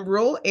wholesale in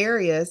rural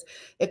areas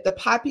if the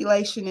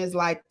population is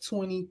like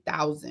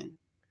 20,000?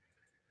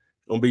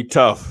 Gonna be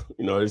tough.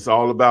 It's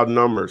all about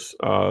numbers.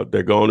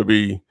 They're going to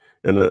be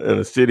in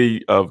a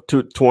city of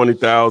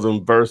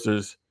 20,000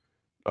 versus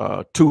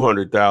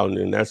 200,000,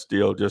 and that's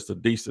still just a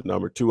decent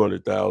number,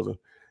 200,000.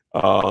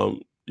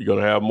 You're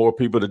going to have more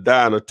people to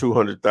die in a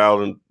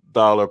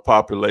 $200,000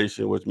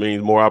 population, which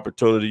means more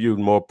opportunity,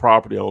 more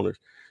property owners.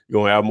 You're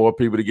going to have more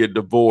people to get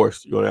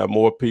divorced. You're going to have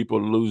more people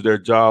to lose their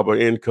job or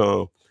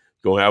income.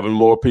 You're going to have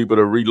more people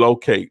to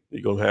relocate.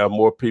 You're going to have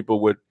more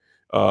people with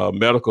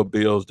medical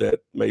bills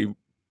that may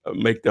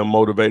make them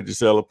motivated to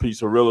sell a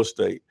piece of real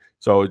estate.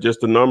 So it's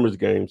just a numbers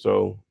game.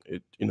 So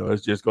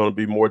it's just going to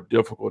be more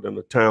difficult in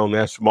a town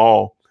that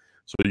small.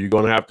 So you're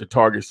going to have to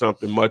target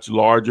something much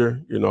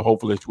larger.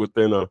 Hopefully it's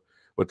within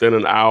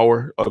an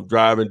hour of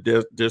driving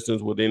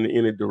distance within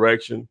any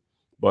direction.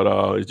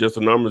 But it's just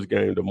a numbers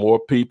game. The more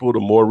people,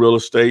 the more real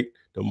estate,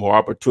 the more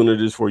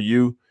opportunities for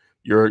you.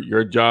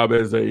 Your job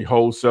as a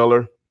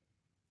wholesaler,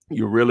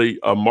 you're really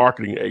a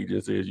marketing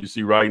agency. As you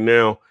see right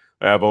now,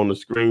 I have on the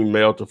screen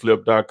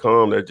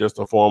mail-to-flip.com. That's just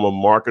a form of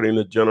marketing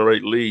to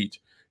generate leads.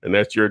 And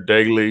that's your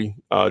daily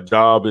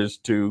job is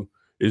to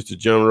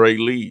generate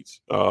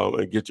leads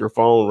and get your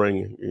phone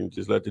ringing and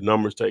just let the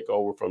numbers take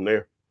over from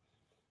there.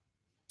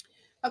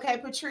 Okay,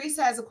 Patrice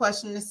has a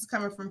question. This is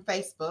coming from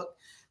Facebook.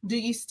 Do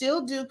you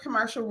still do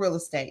commercial real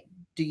estate?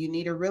 Do you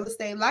need a real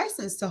estate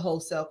license to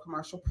wholesale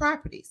commercial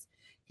properties?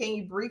 Can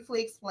you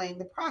briefly explain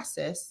the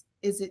process?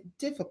 Is it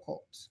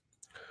difficult?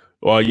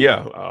 Well,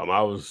 yeah,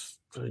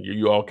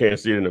 you all can't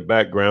see it in the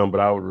background,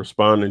 but I was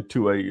responding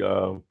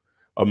to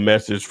a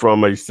message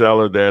from a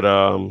seller that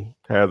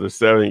has a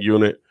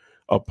 7-unit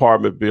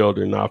apartment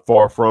building not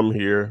far from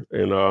here.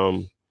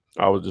 And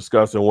I was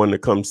discussing when to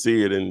come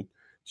see it, and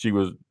she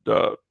was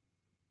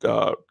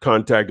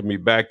contacted me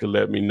back to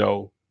let me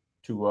know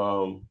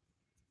to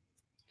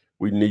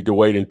we need to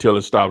wait until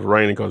it stops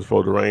raining because it's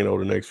supposed to rain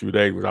over the next few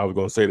days. But I was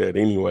going to say that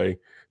anyway.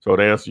 So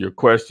to answer your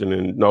question,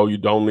 and no, you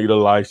don't need a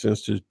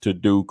license to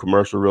do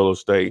commercial real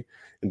estate.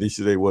 And did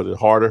you say, was it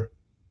harder?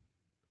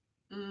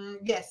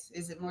 Yes.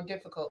 Is it more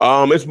difficult?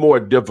 It's more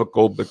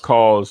difficult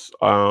because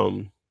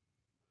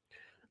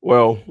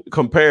well,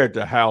 compared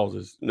to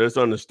houses, let's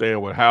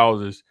understand with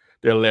houses,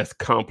 they're less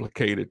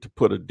complicated to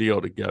put a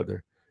deal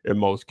together in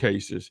most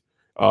cases.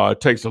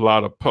 It takes a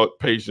lot of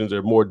patience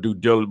and more due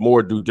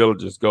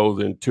diligence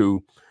goes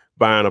into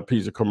buying a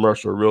piece of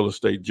commercial real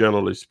estate,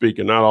 generally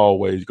speaking. Not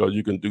always, because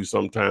you can do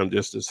sometimes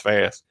just as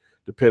fast,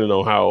 depending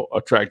on how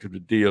attractive the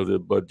deal is.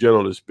 But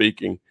generally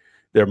speaking,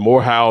 there are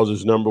more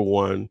houses, number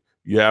one.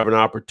 You have an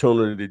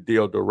opportunity to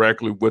deal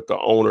directly with the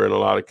owner in a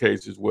lot of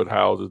cases with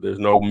houses. There's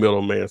no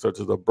middleman,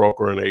 such as a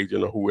broker, an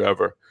agent, or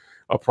whoever,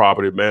 a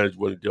property manager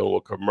when dealing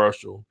with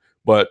commercial.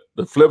 But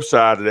the flip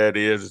side of that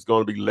is it's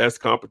going to be less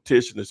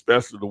competition,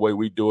 especially the way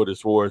we do it as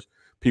far as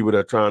people that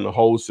are trying to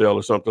wholesale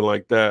or something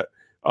like that.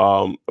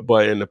 But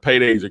the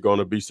paydays are going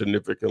to be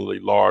significantly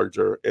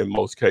larger in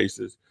most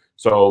cases.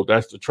 So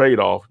that's the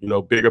trade-off. You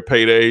know, bigger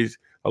paydays,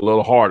 a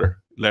little harder,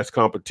 less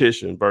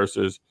competition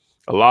versus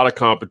a lot of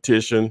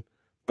competition,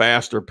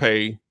 faster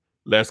pay,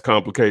 less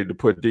complicated to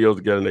put deals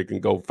together, and they can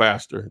go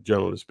faster,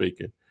 generally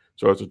speaking.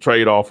 So it's a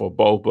trade-off of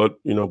both,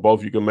 but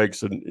both you can make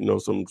some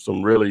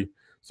really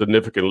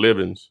significant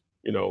livings,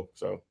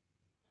 so.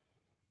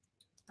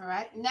 All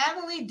right.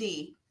 Natalie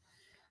D.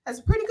 That's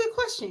a pretty good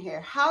question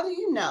here. How do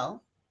you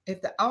know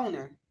if the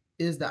owner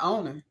is the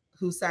owner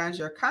who signs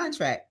your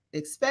contract,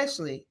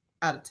 especially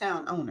out of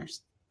town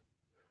owners?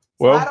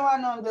 So well, how do I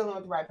know I'm dealing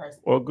with the right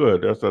person? Well,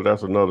 good. That's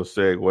another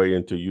segue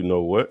into you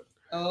know what.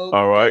 Okay.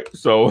 All right.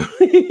 So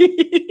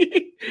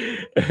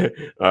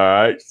all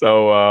right.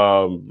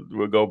 So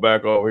we'll go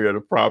back over here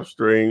to prop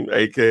stream,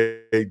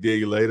 aka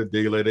dig later,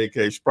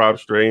 aka prop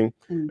stream.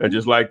 And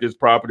just like this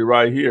property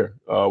right here,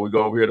 we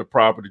go over here to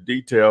property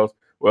details.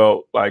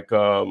 Well, like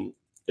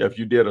if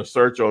you did a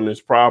search on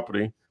this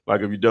property,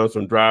 like if you done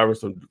some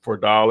drivers for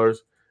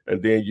dollars,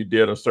 and then you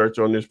did a search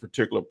on this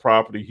particular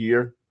property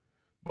here,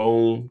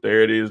 boom,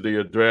 there it is, the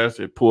address.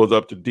 It pulls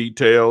up the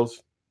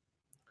details.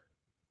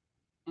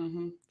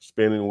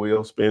 Spinning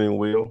wheel, spinning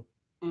wheel,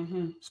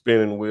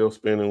 spinning wheel,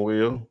 spinning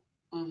wheel.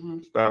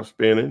 Stop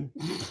spinning.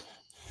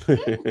 But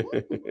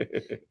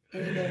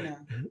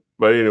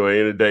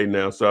anyway, in the day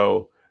now.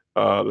 So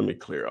let me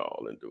clear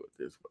all and do it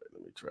this way.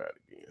 Let me try it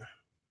again.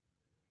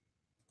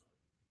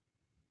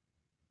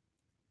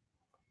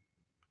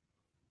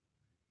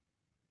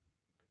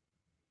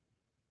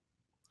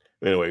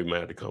 Anyway, we might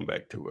have to come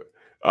back to it.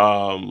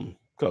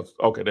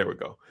 Okay, there we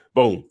go.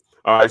 Boom.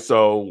 All right,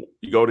 so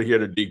you go to here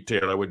to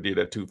detail. I would do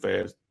that too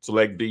fast.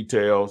 Select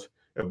details,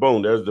 and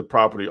boom, there's the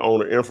property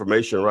owner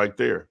information right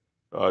there.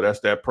 That's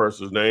that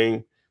person's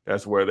name.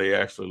 That's where they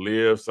actually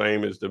live.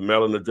 Same as the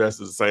mailing address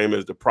is the same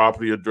as the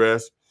property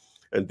address.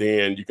 And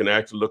then you can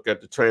actually look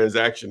at the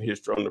transaction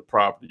history on the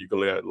property. You can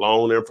look at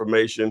loan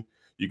information.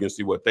 You can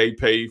see what they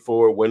paid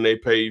for, when they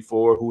paid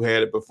for, who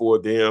had it before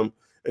them,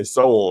 and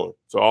so on.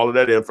 So all of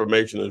that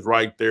information is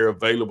right there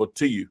available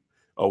to you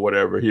or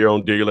whatever here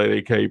on Diglet,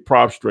 aka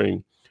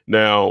PropStream.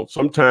 Now,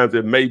 sometimes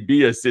it may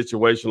be a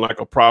situation like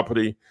a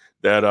property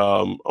that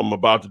I'm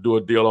about to do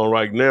a deal on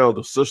right now.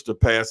 The sister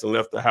passed and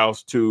left the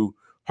house to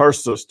her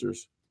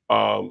sisters.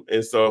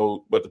 And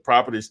so, but the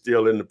property is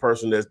still in the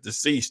person that's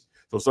deceased.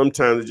 So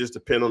sometimes it just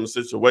depends on the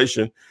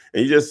situation.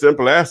 And you just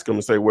simply ask them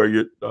and say, where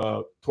you're,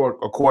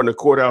 according to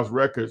courthouse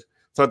records,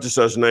 such and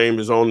such name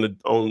is showing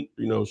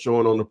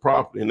on the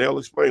property, and they'll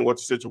explain what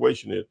the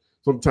situation is.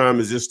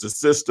 Sometimes it's just the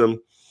system,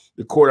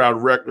 the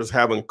courthouse records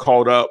haven't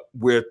caught up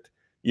with,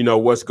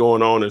 what's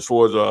going on as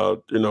far as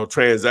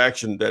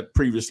transaction that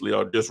previously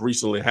or just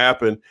recently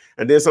happened.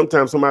 And then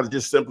sometimes somebody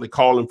just simply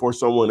calling for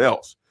someone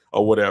else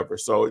or whatever.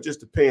 So it just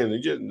depends.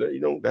 It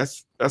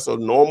just, that's a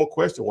normal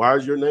question. Why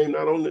is your name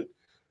not on it?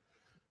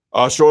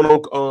 Showing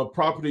on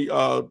property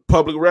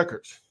public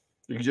records?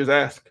 You can just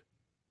ask.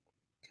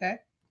 Okay.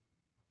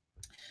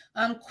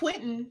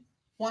 Quentin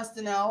wants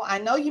to know, I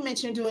know you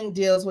mentioned doing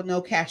deals with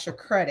no cash or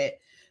credit.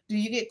 Do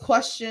you get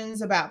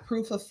questions about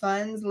proof of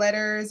funds,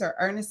 letters, or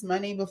earnest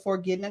money before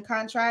getting a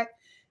contract?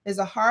 Is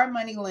a hard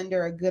money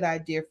lender a good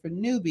idea for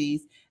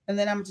newbies? And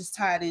then I'm just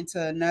tied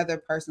into another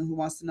person who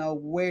wants to know,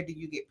 where do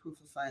you get proof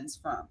of funds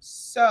from?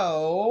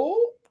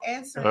 So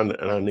answer. And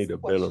I need a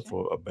banner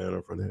for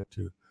that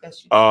too.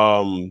 Yes, you do.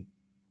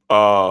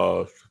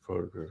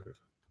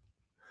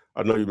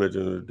 I know you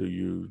mentioned, do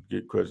you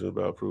get questions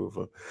about proof of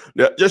funds?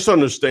 Now, just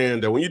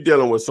understand that when you're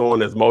dealing with someone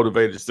that's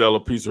motivated to sell a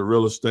piece of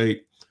real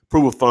estate,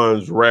 proof of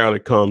funds rarely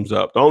comes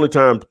up. The only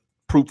time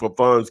proof of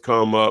funds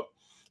come up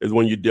is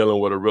when you're dealing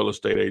with a real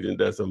estate agent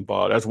that's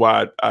involved. That's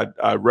why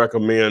I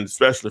recommend,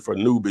 especially for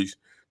newbies,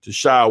 to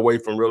shy away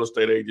from real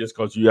estate agents,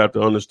 because you have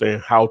to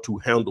understand how to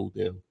handle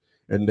them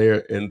and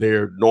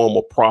their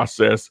normal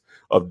process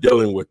of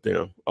dealing with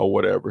them or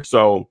whatever.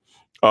 So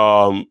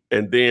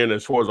And then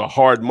as far as a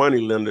hard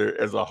money lender,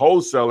 as a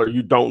wholesaler,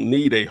 you don't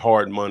need a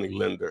hard money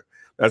lender.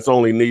 That's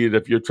only needed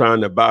if you're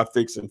trying to buy,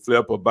 fix, and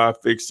flip, or buy,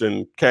 fix,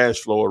 and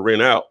cash flow, or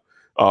rent out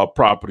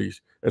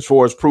properties. As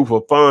far as proof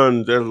of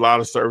funds, there's a lot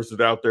of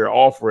services out there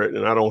offer it,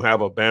 and I don't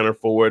have a banner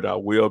for it. I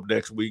will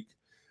next week.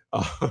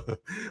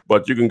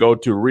 But you can go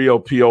to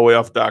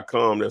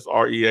realpof.com. That's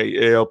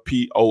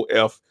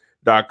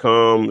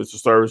REALPOF.com. It's a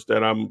service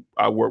that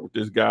I work with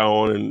this guy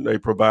on, and they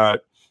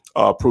provide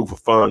proof of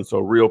funds.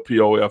 So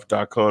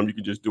realpof.com. You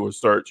can just do a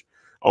search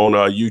on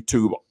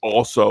YouTube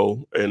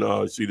also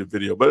and see the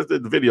video. But the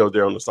video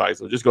there on the site.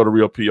 So just go to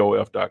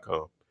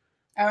realpof.com.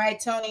 All right,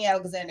 Tony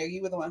Alexander,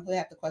 you were the one who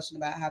had the question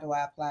about how do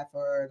I apply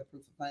for the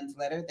proof of funds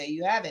letter. There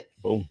you have it.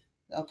 Boom.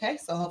 Okay,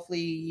 so hopefully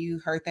you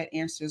heard that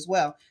answer as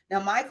well. Now,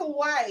 Michael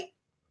White,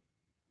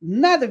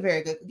 another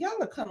very good. Y'all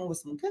are coming with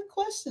some good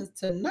questions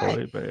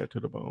tonight. Oh, bad to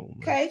the bone.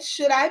 Man. Okay,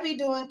 should I be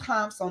doing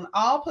comps on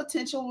all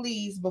potential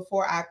leads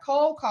before I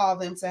cold call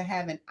them to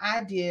have an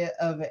idea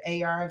of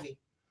an ARV?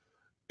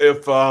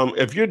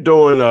 If you're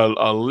doing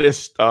a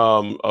list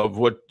of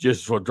what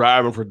just for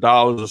driving for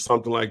dollars or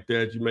something like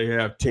that, you may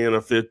have 10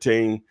 or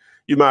 15.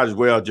 You might as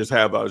well just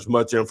have as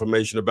much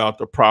information about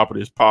the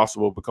property as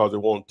possible, because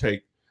it won't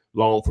take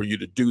long for you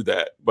to do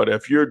that. But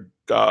if you're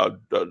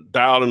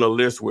dialing a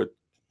list with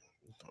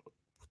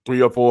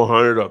 300 or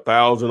 400 or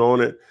 1,000 on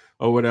it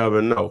or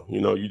whatever, no,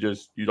 you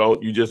just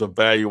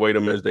evaluate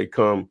them as they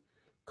come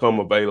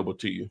available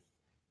to you.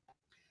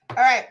 All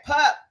right,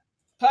 pup.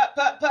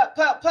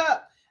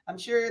 I'm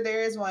sure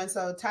there is one.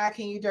 So Ty,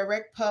 can you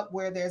direct pup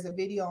where there's a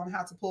video on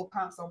how to pull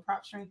comps on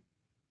PropStream?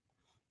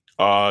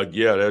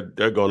 Yeah,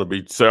 there are going to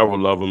be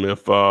several of them.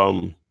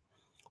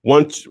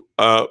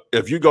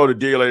 If you go to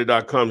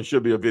dealulator.com, there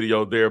should be a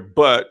video there.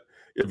 But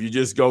if you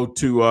just go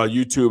to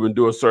YouTube and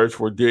do a search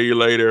for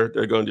Dealulator,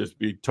 there are going to just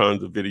be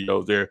tons of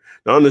videos there.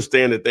 Now,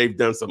 understand that they've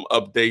done some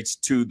updates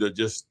to the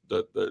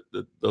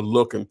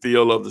look and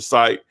feel of the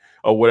site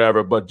or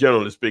whatever, but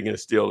generally speaking,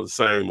 it's still the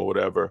same or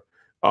whatever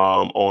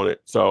on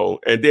it. So,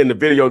 and then the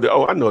video,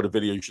 I know the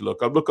video you should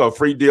look up. Look up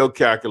Free Deal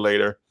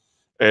Calculator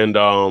and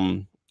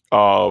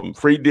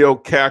Free Deal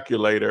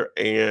Calculator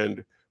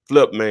and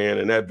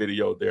Flipman, and that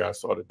video there, I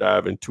sort of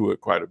dive into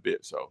it quite a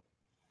bit. So,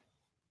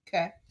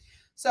 okay.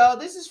 So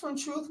this is from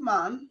Truth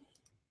Mom,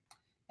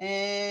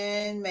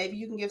 and maybe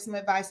you can give some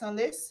advice on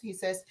this. He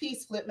says,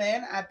 "Peace,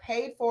 Flipman. I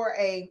paid for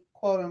a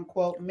quote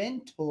unquote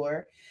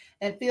mentor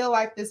and feel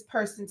like this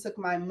person took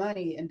my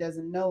money and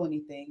doesn't know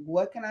anything.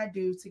 What can I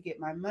do to get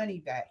my money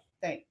back?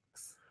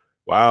 Thanks."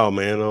 Wow,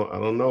 man. I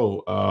don't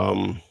know.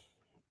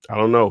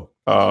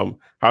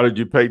 How did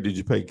you pay? Did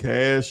you pay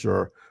cash,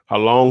 or how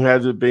long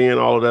has it been?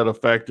 All of that will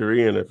factor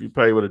in. If you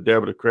pay with a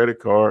debit or credit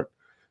card,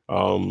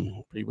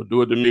 people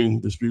do it to me,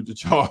 dispute the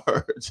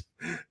charge.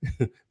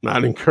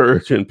 Not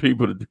encouraging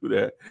people to do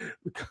that.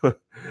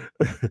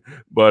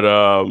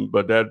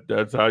 But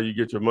that's how you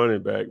get your money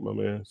back, my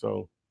man.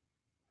 So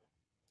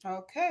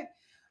okay.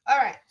 All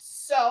right.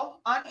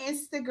 So on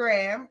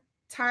Instagram,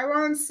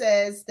 Tyrone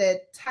says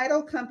that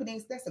title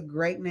companies, that's a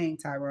great name,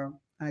 Tyrone.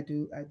 I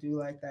do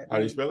like that. How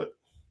do you spell it?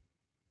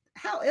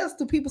 How else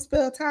do people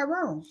spell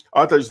Tyrone?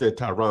 Oh, I thought you said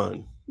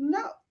Tyron.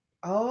 No.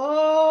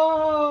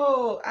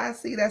 Oh, I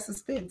see. That's a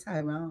spin,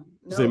 Tyrone.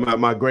 No. See,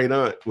 my great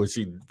aunt, when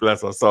she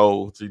bless her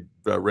soul, she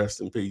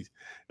rest in peace,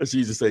 and she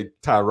used to say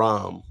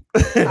Tyron.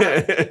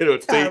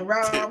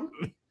 Tyrone.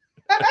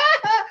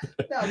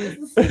 No,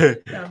 this is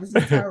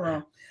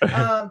Tyrone.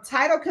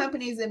 Title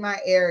companies in my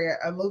area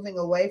are moving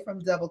away from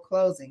double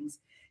closings.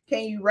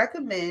 Can you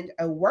recommend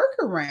a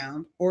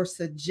workaround or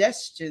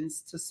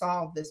suggestions to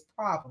solve this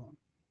problem?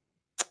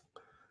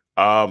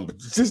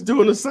 Just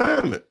do an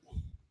assignment.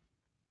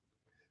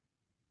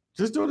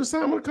 Just do an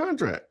assignment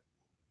contract.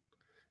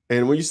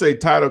 And when you say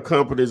title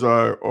companies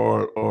are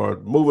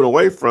moving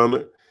away from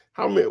it,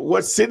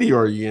 what city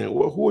are you in?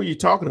 Who are you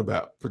talking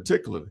about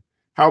particularly?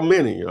 How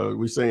many? Are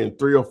we saying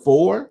 3 or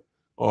 4?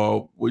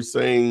 Or we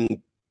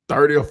saying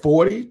 30 or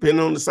 40,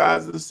 depending on the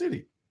size of the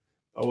city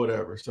or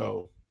whatever.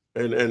 So,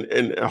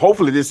 and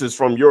hopefully this is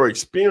from your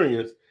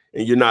experience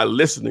and you're not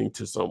listening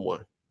to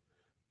someone.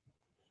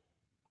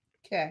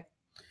 Okay.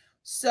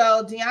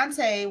 So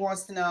Deontay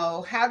wants to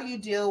know, how do you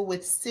deal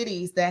with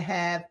cities that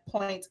have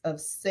point of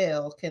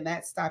sale? Can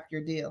that stop your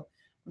deal?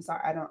 I'm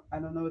sorry, I don't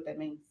know what that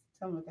means.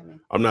 Tell me what that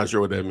means. I'm not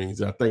sure what that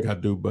means. I think I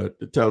do, but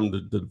tell them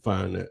to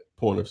define that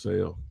point of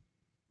sale.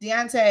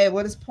 Deontay,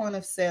 what does point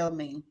of sale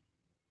mean?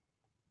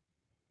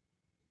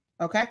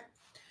 Okay.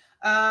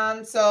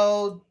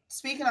 So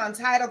speaking on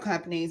title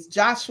companies,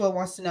 Joshua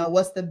wants to know,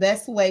 what's the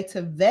best way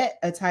to vet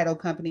a title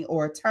company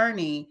or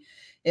attorney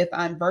if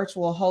I'm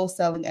virtual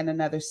wholesaling in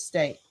another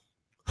state?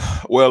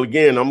 Well,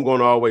 again, I'm going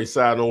to always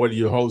side on whether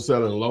you're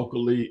wholesaling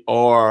locally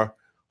or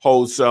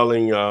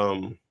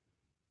wholesaling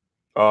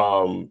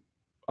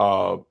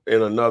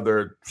in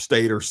another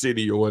state or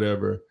city or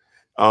whatever.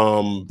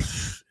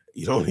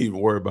 You don't even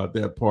worry about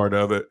that part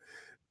of it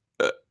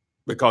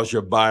because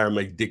your buyer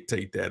may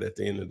dictate that at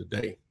the end of the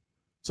day.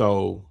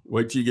 So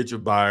wait till you get your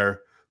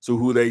buyer, so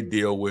who they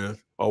deal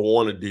with or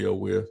want to deal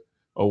with,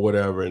 or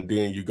whatever, and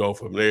then you go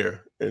from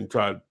there and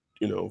try,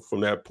 from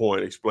that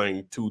point,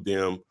 explain to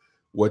them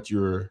what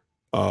you're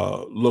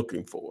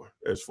looking for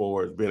as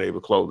far as being able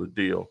to close the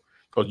deal.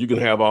 Because you can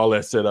have all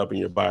that set up and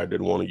your buyer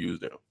didn't want to use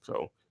them.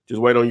 So just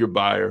wait on your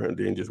buyer and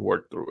then just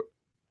work through it.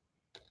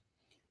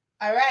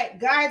 All right.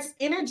 God's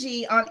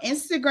Energy on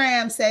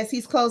Instagram says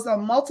he's closed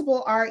on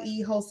multiple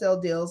RE wholesale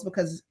deals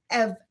because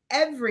of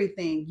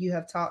everything you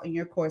have taught in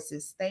your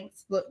courses.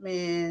 Thanks,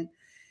 Flipman.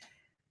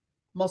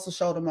 Muscle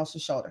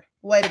shoulder.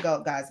 Way to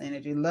go, God's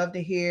Energy. Love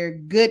to hear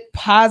good,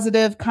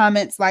 positive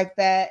comments like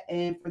that.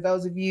 And for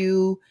those of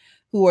you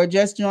who are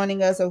just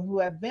joining us or who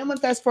have been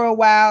with us for a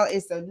while,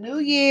 it's a new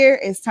year.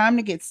 It's time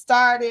to get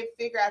started.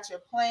 Figure out your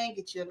plan.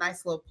 Get you a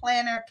nice little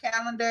planner,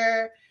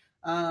 calendar,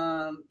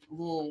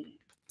 little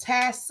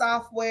task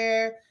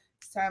software.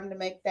 It's time to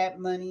make that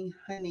money,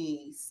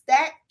 honey.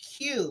 Stack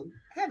Q.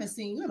 I haven't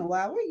seen you in a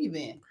while. Where you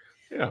been?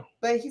 Yeah.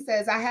 But he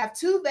says, I have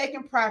 2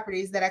 vacant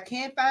properties that I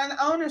can't find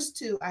owners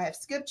to. I have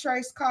skip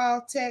trace,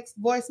 call, text,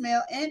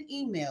 voicemail, and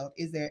email.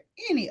 Is there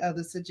any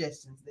other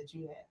suggestions that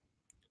you have?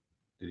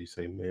 Did he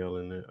say mail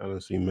in there? I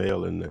don't see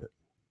mail in that.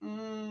 I'm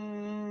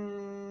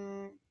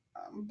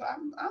going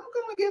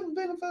to give him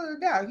benefit of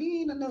the doubt.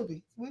 He ain't a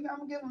newbie. I'm going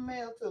to give him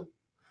mail too.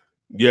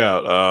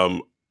 Yeah.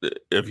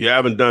 If you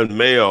haven't done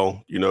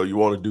mail, you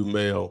want to do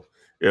mail.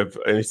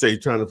 And he say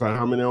he's trying to find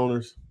how many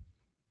owners?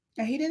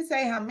 Now, he didn't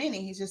say how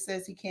many. He just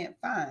says he can't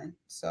find.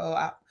 So,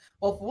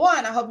 for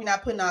one, I hope you're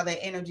not putting all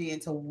that energy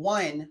into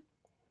one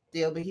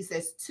deal, but he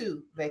says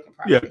 2 vacant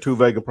properties. Yeah, 2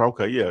 vacant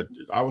properties. Okay, yeah.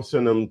 I would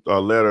send them a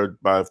letter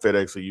by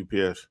FedEx or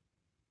UPS.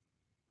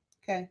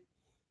 Okay.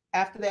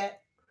 After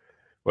that?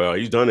 Well,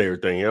 he's done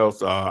everything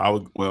else.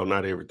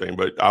 Not everything,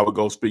 but I would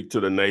go speak to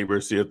the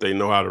neighbors, see if they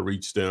know how to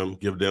reach them,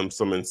 give them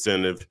some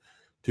incentive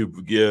to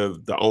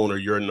give the owner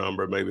your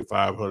number, maybe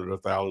 $500 or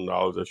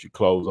 $1,000 if you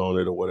close on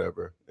it or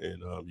whatever.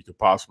 And you could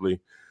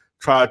possibly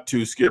try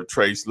to skip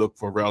trace, look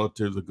for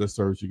relatives. A good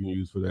service you can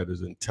use for that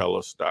is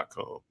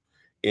Intellus.com.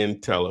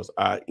 Intellus,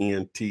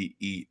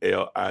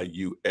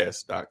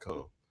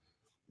 INTELIUS.com.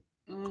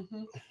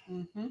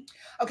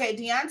 Okay,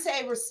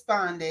 Deontay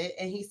responded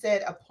and he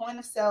said a point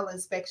of sale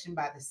inspection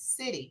by the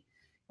city.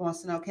 He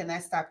wants to know, can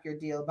that stop your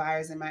deal?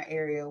 Buyers in my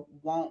area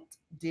won't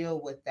deal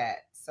with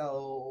that.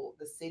 So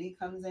the city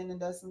comes in and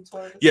does some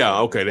tours. Yeah,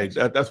 okay.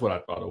 That's what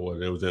I thought it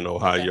was. It was in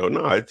Ohio. Okay.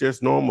 No, it's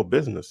just normal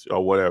business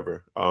or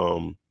whatever.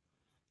 Some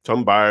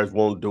buyers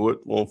won't do it,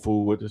 won't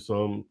fool with it,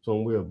 some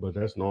will, but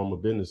that's normal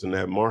business in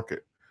that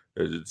market.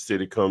 The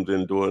city comes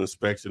in, do an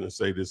inspection and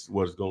say this is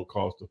what it's going to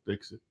cost to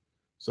fix it.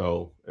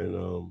 So,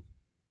 and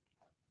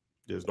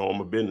there's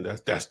normal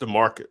business. That's the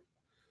market.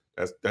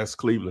 That's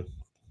Cleveland.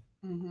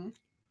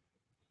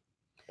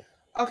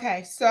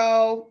 Okay,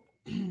 so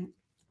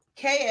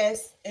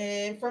KS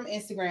and from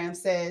Instagram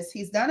says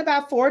he's done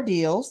about 4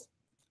 deals.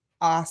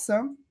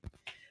 Awesome.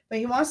 But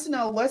he wants to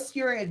know, what's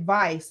your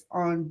advice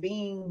on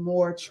being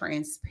more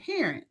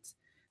transparent?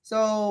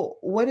 So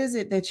what is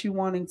it that you're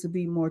wanting to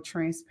be more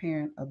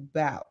transparent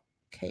about,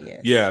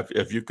 KS? Yeah,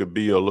 if you could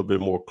be a little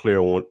bit more clear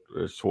on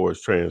as far as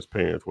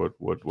transparent, what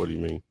do you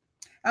mean?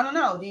 I don't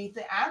know. Do you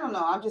think? I don't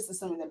know. I'm just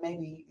assuming that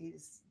maybe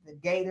it's the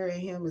gator in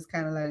him is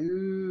kind of like,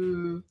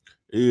 ooh.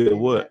 Yeah,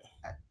 what?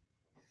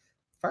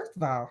 First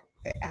of all,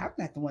 I'm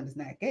not the one that's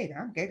not gator.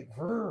 I'm gator.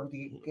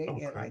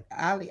 Okay. Like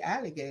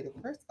alligator.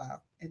 First of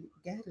all, and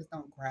gators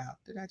don't growl.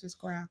 Did I just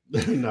growl?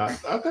 No, I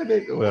think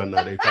they. Well,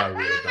 no, they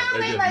probably don't.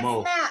 They just like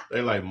moan. Snap.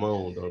 They like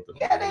moan, don't they?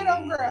 Yeah, they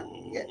don't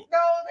growl. Yeah,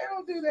 no, they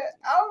don't do that.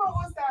 I don't know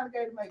what sound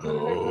gator make.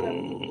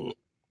 No,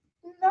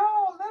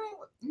 that ain't.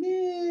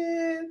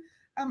 Man,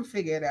 I'm gonna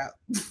figure it out.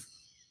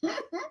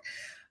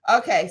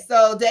 Okay,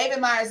 so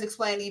David Myers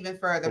explained even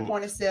further.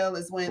 Point of sale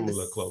is when a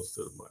little close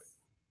to the mic.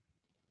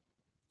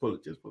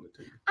 Just pull it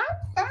to you. I'm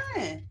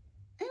fine. Ain't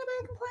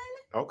nobody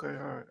complaining. Okay,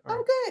 all right.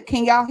 I'm good.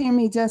 Can y'all hear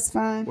me just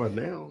fine? Well,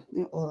 now.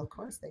 Well, of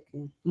course they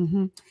can.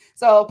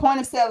 So point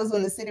of sale is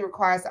when the city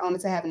requires the owner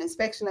to have an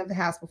inspection of the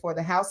house before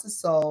the house is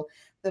sold.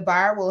 The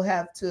buyer will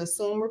have to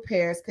assume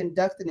repairs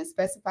conducted in a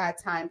specified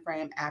time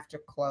frame after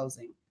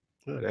closing.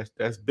 Yeah,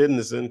 that's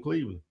business in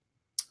Cleveland.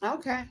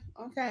 Okay.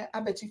 I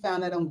bet you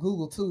found that on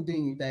Google too,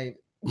 didn't you, David?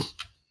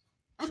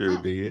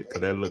 Sure did,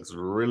 because that looks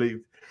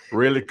really,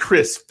 really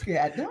crisp.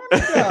 Yeah, I don't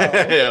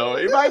know.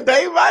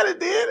 They might have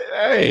did it.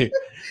 Hey,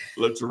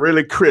 looks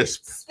really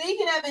crisp.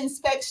 Speaking of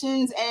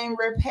inspections and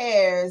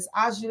repairs,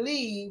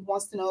 Ajali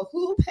wants to know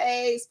who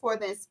pays for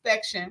the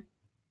inspection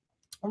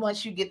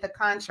once you get the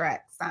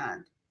contract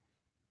signed.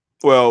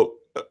 Well,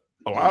 a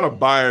lot of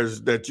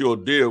buyers that you'll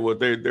deal with,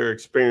 they're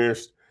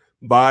experienced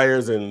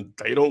buyers and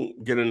they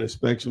don't get an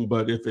inspection.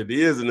 But if it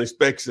is an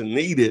inspection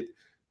needed,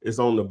 it's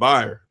on the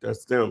buyer.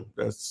 That's them.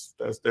 That's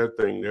their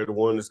thing. They're the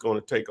one that's going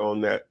to take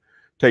on that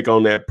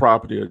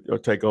property or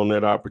take on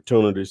that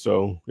opportunity.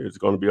 So it's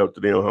going to be up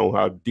to them on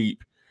how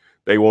deep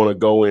they want to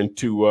go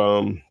into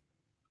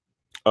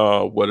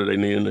whether they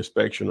need an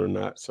inspection or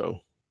not. So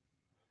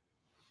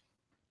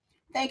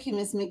thank you,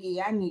 Miss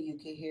McGee. I knew you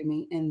could hear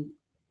me, and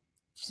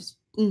just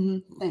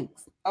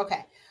thanks.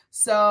 Okay,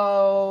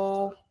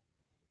 so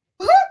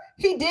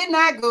He did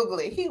not Google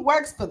it. He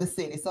works for the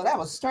city, so that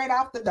was straight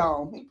off the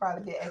dome. He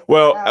probably did.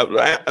 Well,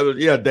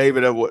 yeah,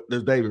 David.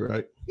 There's David,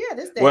 right? Yeah,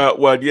 this David.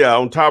 Well, yeah.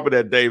 On top of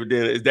that, David,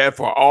 then is that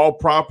for all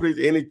properties?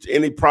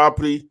 Any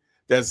property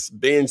that's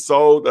being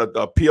sold,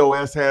 the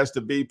POS has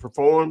to be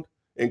performed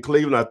in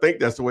Cleveland. I think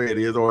that's the way it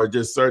is, or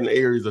just certain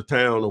areas of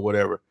town or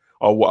whatever,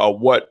 or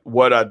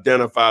what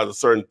identifies a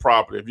certain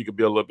property. If you could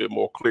be a little bit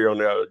more clear on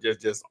that, or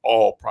just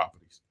all properties.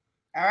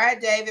 All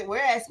right, David, we're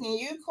asking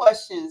you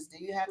questions.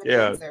 Do you have an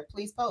answer?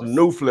 Please post.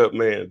 New flip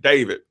man,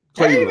 David.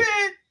 Cleveland.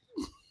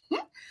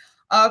 David.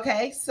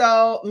 Okay,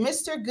 so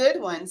Mr.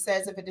 Goodwin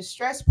says if a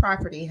distressed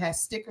property has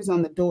stickers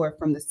on the door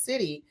from the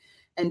city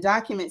and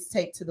documents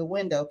taped to the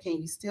window, can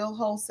you still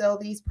wholesale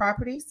these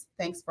properties?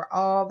 Thanks for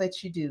all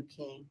that you do,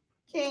 King.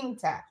 King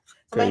Ty.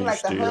 So maybe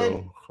like the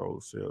HUD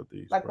wholesale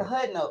these, like the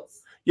HUD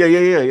notes. Yeah.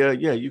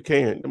 You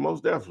can,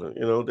 most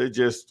definitely.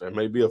 There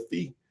may be a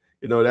fee.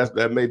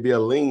 That may be a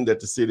lien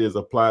that the city has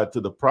applied to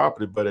the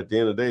property, but at the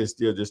end of the day, it's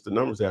still just the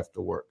numbers have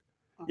to work.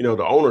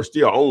 The owner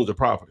still owns the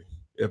property.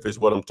 If it's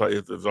what if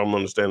I'm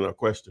understanding our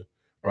question,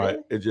 right?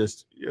 Really? It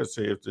just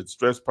say if the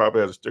distressed property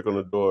has a sticker on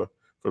the door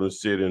from the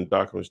city and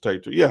documents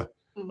taped to,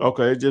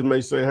 okay. It just may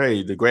say,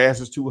 hey, the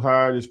grass is too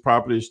high. This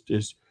property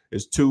is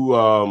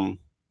too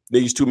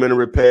needs too many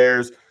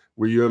repairs.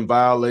 Where you're in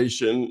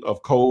violation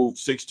of code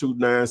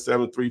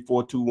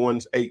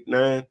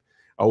 629-734-2189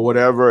 or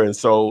whatever, and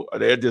so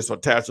they just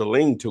attach a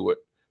lien to it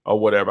or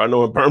whatever. I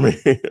know in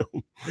Birmingham,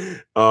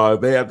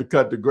 they have to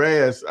cut the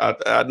grass.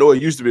 I know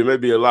it used to be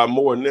maybe a lot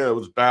more than that. It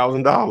was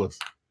 $1,000.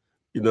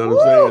 You know what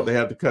I'm saying? They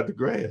have to cut the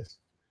grass.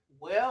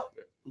 Well,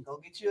 go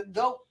get you a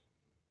goat.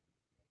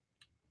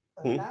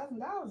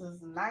 $1,000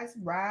 is a nice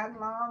ride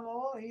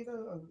lawnmower,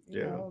 either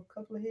a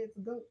couple of heads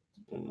of goat.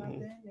 Put them out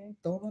there and then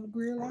throw them on the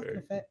grill after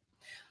the fact.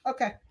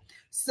 Okay,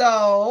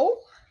 so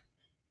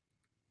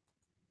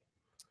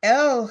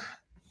Haj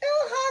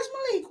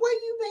Malik, where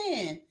you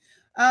been?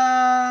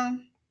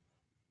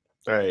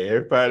 Hey,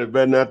 everybody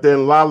been out there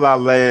in La La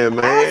Land,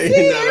 man. I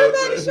see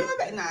everybody showing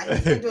back. Nah,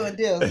 he's been doing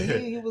deals.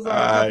 He was on a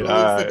couple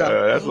of weeks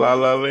ago. That's La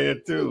La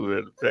Land too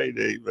at the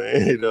payday,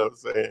 man. You know what I'm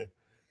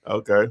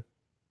saying?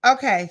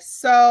 Okay,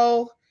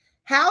 so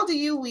how do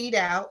you weed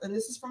out, and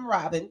this is from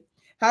Robin,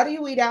 how do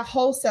you weed out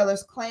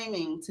wholesalers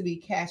claiming to be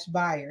cash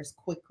buyers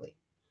quickly?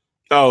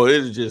 Oh,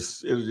 it'll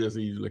just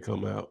easily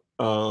come out.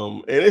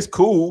 And it's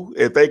cool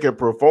if they can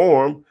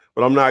perform,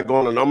 but I'm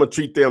gonna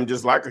treat them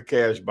just like a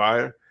cash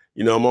buyer.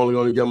 I'm only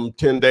gonna give them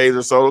 10 days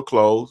or so to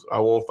close. I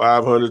want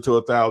 $500 to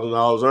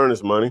 $1,000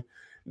 earnest money.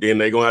 Then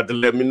they're gonna have to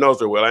let me know.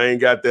 So, well, I ain't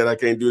got that, I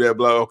can't do that,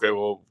 blah. Okay,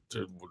 well,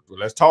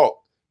 let's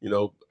talk.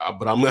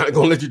 But I'm not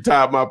gonna let you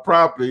tie up my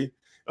property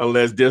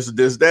unless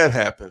that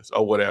happens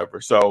or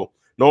whatever. So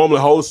normally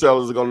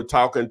wholesalers are gonna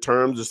talk in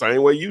terms the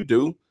same way you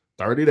do,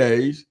 30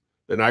 days.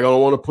 They're not going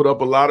to want to put up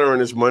a lot of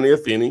earnest money,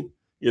 if any,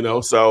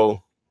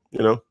 so,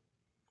 it'll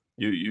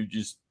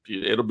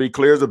be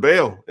clear as a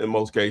bell in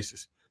most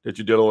cases that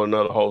you're dealing with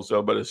another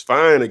wholesale, but it's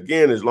fine,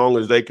 again, as long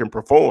as they can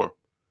perform.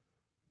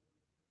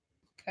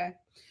 Okay.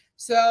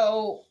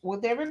 So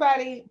with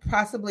everybody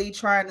possibly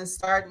trying to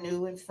start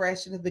new and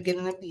fresh in the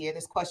beginning of the year,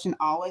 this question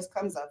always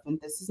comes up, and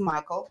this is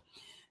Michael.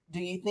 Do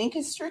you think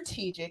it's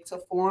strategic to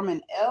form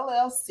an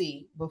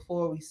LLC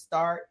before we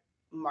start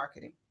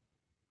marketing?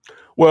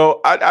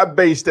 Well, I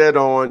base that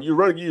on you're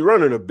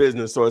running a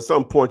business, so at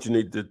some point you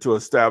need to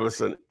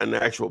establish an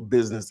actual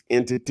business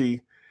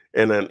entity,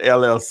 and an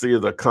LLC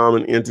is a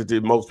common entity.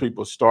 Most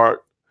people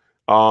start,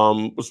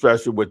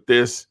 especially with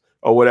this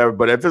or whatever.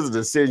 But if it's a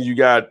decision you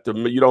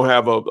don't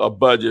have a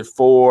budget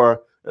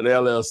for an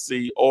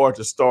LLC or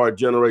to start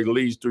generating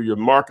leads through your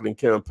marketing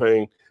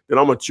campaign, then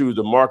I'm gonna choose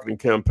the marketing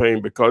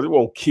campaign because it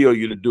won't kill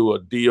you to do a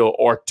deal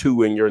or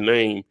two in your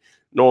name.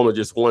 Normally,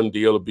 just one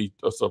deal will be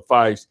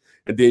suffice.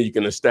 And then you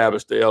can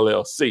establish the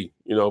LLC,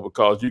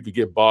 because you could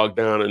get bogged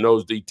down in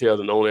those details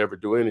and don't ever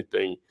do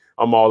anything.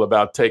 I'm all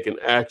about taking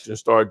action,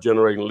 start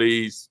generating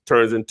leads,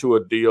 turns into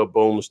a deal,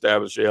 boom,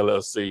 establish your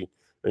LLC,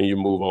 and you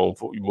move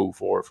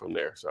forward from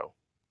there. So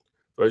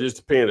it just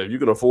depends. If you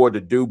can afford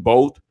to do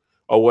both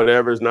or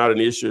whatever, it's not an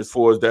issue as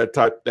far as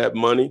that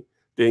money,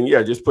 then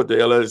yeah, just put the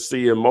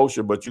LLC in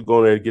motion, but you're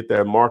going to get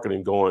that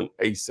marketing going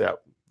ASAP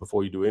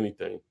before you do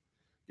anything.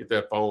 Get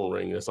that phone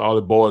ring. That's all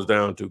it boils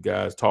down to,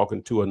 guys.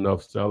 Talking to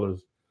enough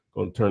sellers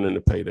going to turn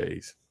into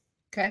paydays.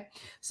 Okay.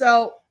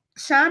 So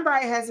Shine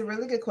Bright has a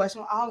really good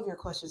question. Well, all of your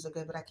questions are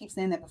good, but I keep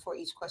saying that before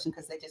each question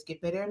because they just get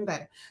better and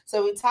better.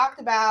 So we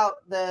talked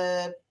about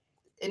the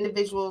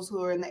individuals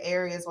who are in the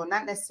areas, well,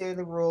 not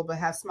necessarily rural, but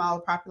have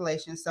smaller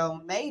populations.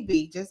 So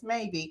maybe, just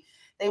maybe,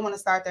 they want to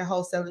start their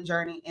wholesaling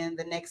journey in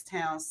the next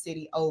town,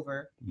 city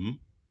over,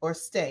 or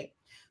state.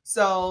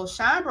 So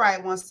Shine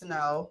Bright wants to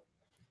know,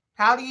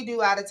 how do you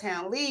do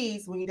out-of-town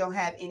leads when you don't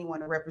have anyone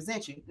to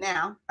represent you?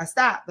 Now, I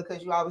stop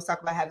because you always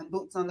talk about having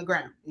boots on the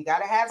ground. You got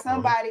to have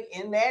somebody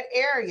in that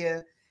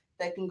area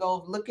that can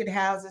go look at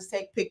houses,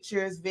 take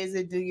pictures,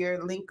 visit, do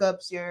your link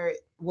ups, your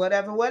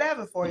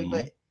whatever for you.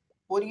 But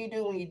what do you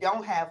do when you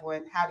don't have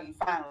one? How do you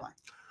find one?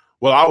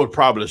 Well, I would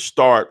probably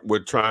start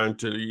with trying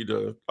to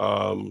either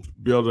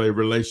build a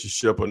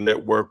relationship or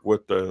network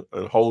with a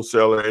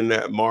wholesaler in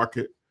that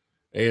market,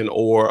 and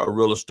or a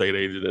real estate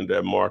agent in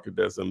that market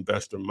that's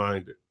investor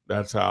minded.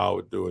 That's how I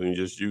would do it, and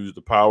just use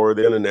the power of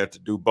the internet to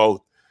do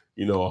both.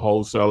 You know,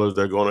 wholesalers,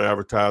 they're going to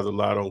advertise a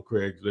lot on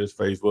Craigslist,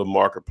 Facebook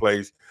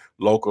Marketplace,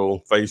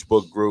 local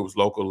Facebook groups,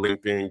 local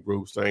LinkedIn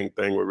groups. Same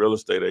thing with real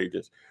estate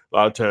agents. A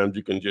lot of times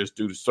you can just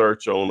do the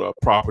search on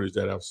properties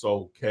that have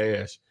sold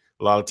cash.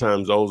 A lot of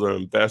times those are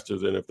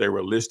investors, and if they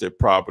were listed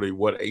property,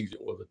 what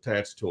agent was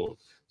attached to them.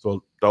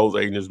 So those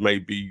agents may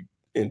be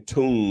in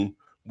tune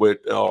with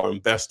or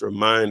investor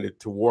minded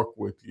to work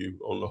with you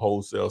on the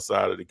wholesale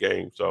side of the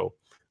game. So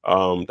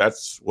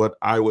that's what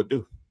I would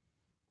do.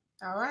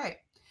 All right.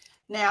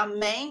 Now,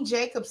 Maine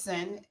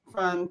Jacobson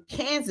from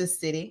Kansas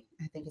City,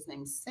 I think his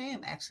name is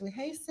Sam, actually.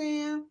 Hey,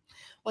 Sam.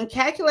 When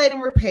calculating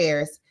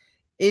repairs,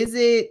 is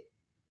it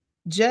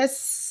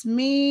just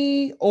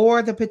me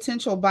or the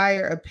potential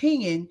buyer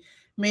opinion?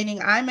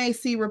 Meaning I may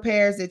see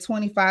repairs at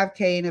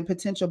 $25K and a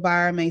potential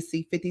buyer may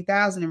see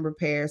 $50,000 in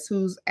repairs.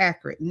 Who's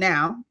accurate?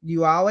 Now,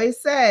 you always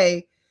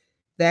say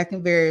that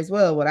can vary as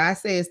well. What I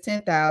say is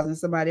 10,000.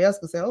 Somebody else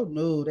could say, "Oh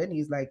no, that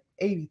needs like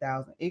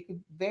 80,000." It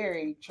could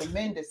vary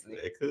tremendously.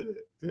 It could,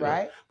 yeah.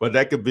 Right? But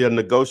that could be a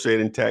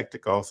negotiating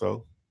tactic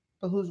also.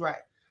 But who's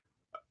right?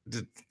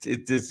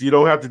 You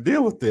don't have to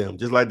deal with them,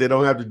 just like they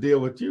don't have to deal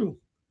with you.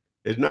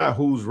 It's not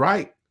who's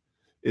right.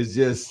 It's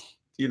just,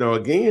 you know,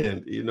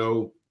 again, you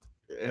know,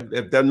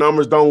 if their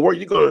numbers don't work,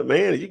 you're gonna,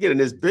 man, if you get in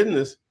this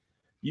business,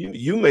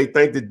 you may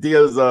think the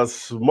deal is a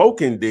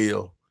smoking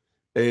deal.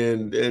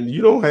 And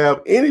you don't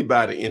have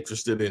anybody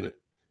interested in it.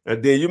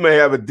 And then you may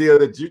have a deal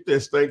that you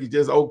just think is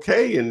just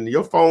okay, and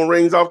your phone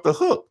rings off the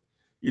hook.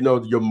 You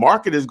know, your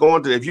market is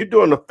going to, if you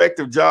do an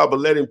effective job of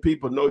letting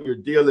people know your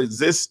deal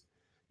exists,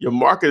 your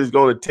market is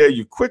going to tell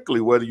you quickly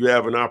whether you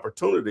have an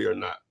opportunity or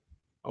not,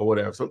 or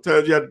whatever.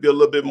 Sometimes you have to be a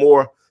little bit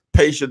more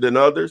patient than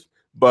others,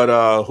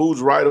 but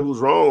who's right or who's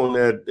wrong on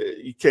that,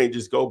 you can't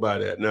just go by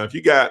that. Now, if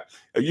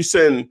you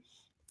send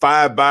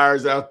 5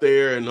 buyers out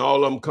there and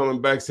all of them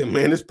coming back saying,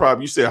 "Man, this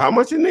problem," you said, "How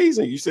much it needs?"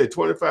 And you said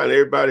 25 and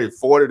everybody at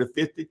 40 to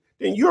 50,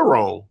 then you're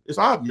wrong. It's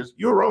obvious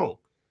you're wrong.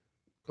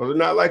 Because it's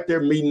not like they're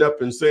meeting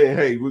up and saying,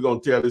 "Hey, we're going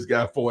to tell this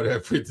guy 40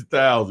 or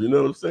 50,000. You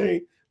know what I'm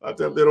saying? A lot of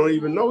times they don't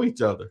even know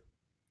each other.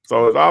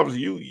 So it's obvious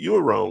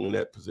you're wrong in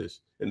that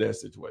position, in that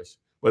situation.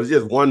 But it's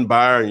just one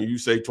buyer and you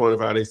say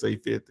 25, they say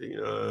 50,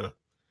 you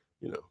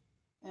know.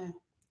 Yeah.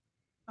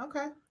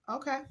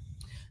 Okay.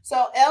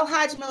 So El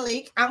Haj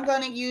Malik, I'm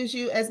going to use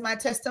you as my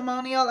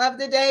testimonial of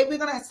the day. We're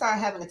going to start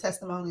having a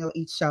testimonial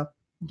each show.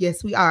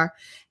 Yes, we are.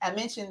 I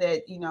mentioned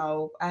that, you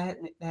know, I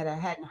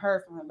hadn't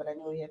heard from him, but I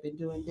know he had been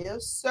doing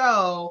deals.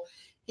 So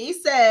he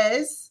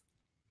says,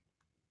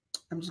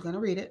 I'm just going to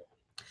read it.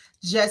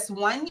 Just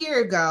 1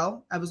 year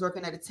ago, I was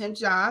working at a temp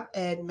job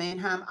at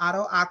Mannheim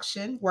Auto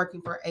Auction,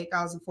 working for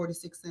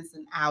 $8.46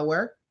 an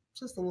hour,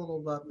 just a little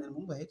above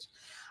minimum wage.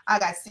 I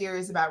got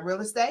serious about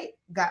real estate,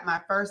 got my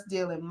first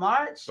deal in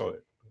March,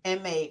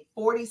 and made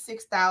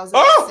 $46,000.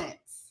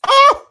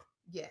 Oh!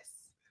 Yes.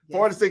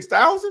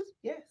 46,000?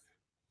 Yes.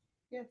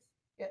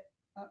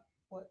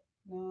 What?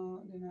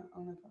 No, they're not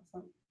on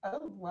something.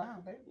 Oh,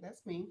 wow.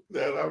 That's me.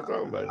 That's what I'm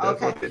talking about.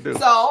 That's what they do.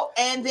 So,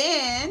 and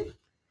then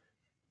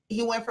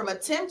he went from a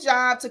temp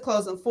job to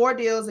closing 4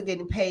 deals and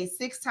getting paid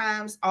 6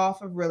 times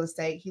off of real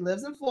estate. He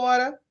lives in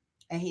Florida.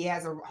 And he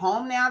has a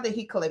home now that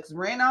he collects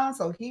rent on.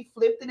 So he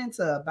flipped it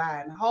into a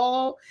buy and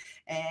hold.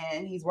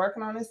 And he's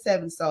working on his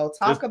 7. So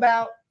talk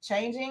about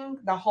changing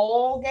the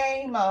whole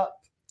game up.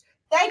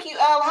 Thank you,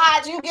 El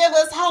Haj. You give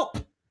us hope.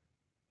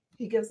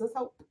 He gives us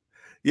hope.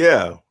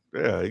 Yeah,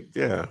 man.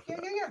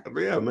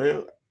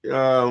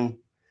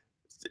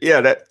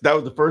 Yeah, that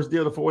was the first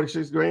deal, the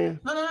 46 grand.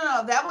 No.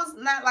 That was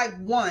not like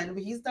one,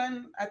 but he's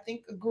done, I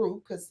think, a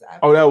group because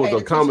that was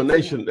a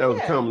combination. That was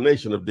a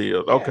combination of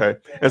deals. Yeah. Okay.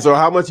 Yeah. And so,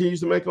 how much he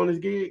used to make on his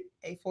gig?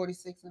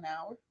 $8.46 an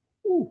hour.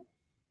 Ooh,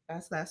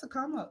 that's a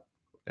come up.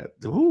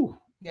 Ooh.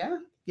 Yeah.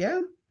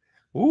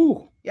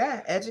 Ooh.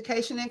 Yeah.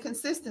 Education and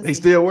consistency. They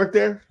still work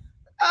there?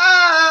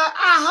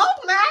 I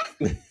hope not.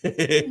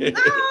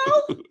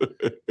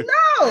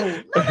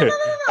 No.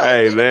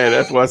 Hey, man,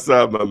 that's what's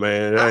up, my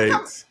man. Hey.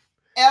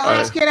 El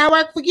Haj, can I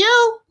work for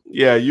you?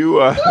 Yeah, you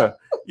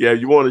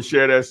want to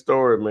share that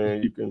story,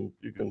 man, you can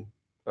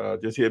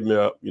just hit me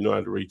up. You know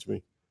how to reach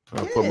me.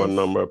 I'll put my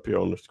number up here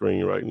on the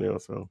screen right now.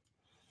 So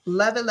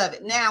love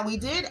it. Now, we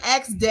did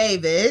ask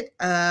David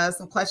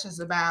some questions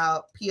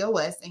about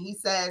POS, and he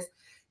says,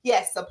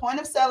 yes, the point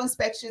of sale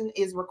inspection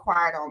is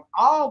required on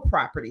all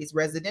properties,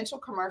 residential,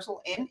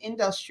 commercial, and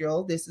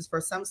industrial. This is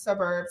for some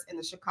suburbs in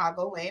the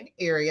Chicagoland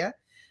area.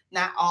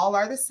 Not all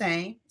are the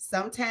same.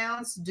 Some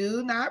towns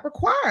do not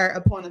require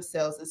a point of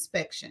sales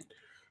inspection.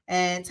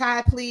 And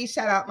Ty, please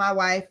shout out my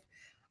wife.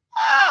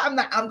 I'm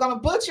going to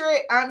butcher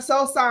it. I'm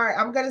so sorry.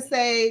 I'm going to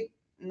say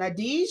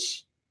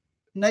Nadij.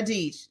 I'm going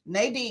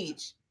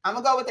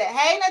to go with that.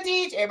 Hey,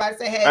 Nadij. Everybody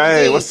say, hey,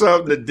 Nadij. Hey, what's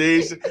up,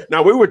 Nadij?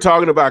 Now, we were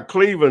talking about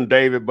Cleveland,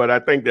 David, but I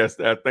think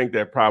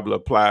that probably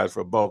applies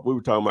for both. We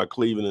were talking about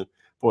Cleveland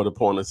for the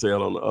point of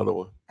sale on the other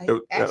one.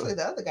 Actually,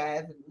 the other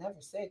guy never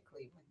said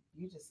Cleveland.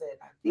 You just said,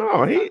 I think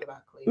no, he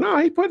about Cleveland. No,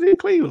 he put it in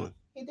Cleveland.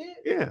 He did?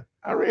 Yeah,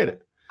 I read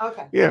it.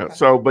 Okay. Yeah. Okay.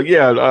 So, but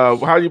yeah,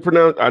 how do you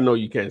pronounce? I know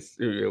you can't.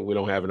 We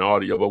don't have an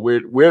audio, but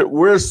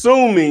we're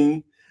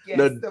assuming.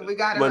 Yes, so we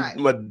got it right.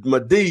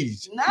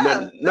 Nadij.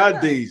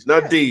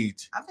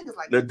 Nadij. I think it's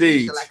like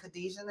Nadij. Like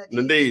Khadijah Nadij.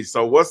 Nadij.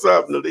 So what's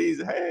up,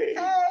 Nadij? Hey.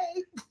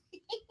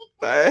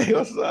 Hey,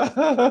 what's up?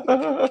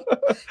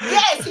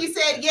 Yes, he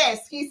said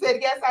yes. He said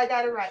yes. I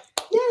got it right.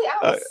 Yeah, I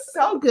was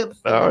so good.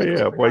 Oh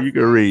yeah, boy, you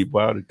can read.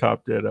 Boy, to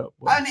top that up.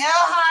 Boy. El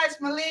Haj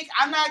Malik,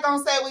 I'm not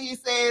gonna say what he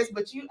says,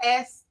 but you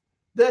asked,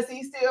 does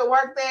he still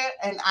work there?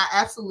 And I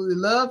absolutely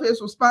love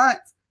his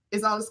response.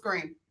 It's on the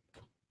screen.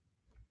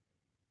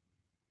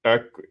 I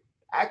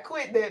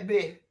quit that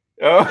bit.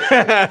 Oh,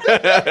 okay,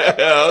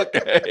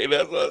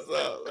 that's what's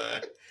up,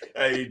 man.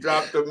 Hey, he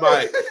dropped the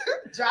mic.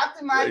 Dropped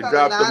the mic.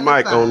 Dropped the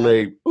mic on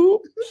the.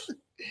 Oops.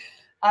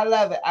 I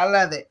love it. I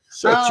love it.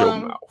 Shut your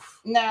mouth.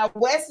 Now,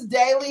 West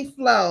Daily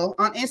Flow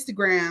on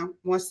Instagram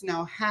wants to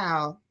know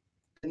how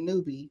the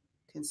newbie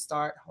can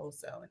start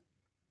wholesaling.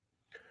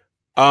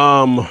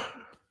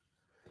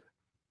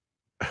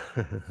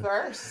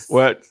 First,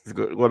 what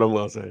I'm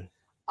gonna say?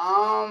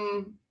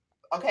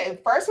 Okay,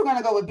 first we're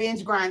gonna go with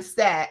binge grind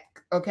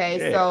stack. Okay,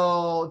 yeah.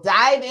 So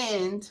dive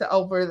into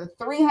over the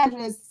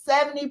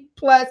 370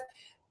 plus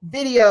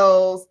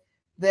videos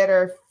that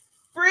are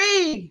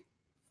free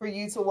for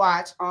you to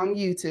watch on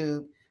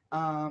YouTube.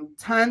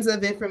 Tons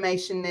of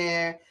information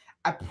there.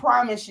 I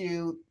promise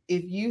you,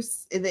 if you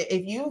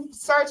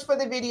search for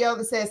the video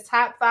that says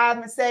top 5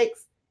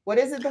 mistakes, what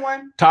is it, the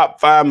one? Top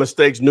 5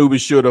 mistakes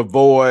newbies should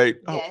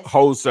avoid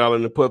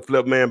wholesaling, and put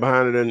Flipman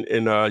behind it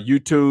in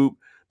YouTube.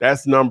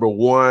 That's number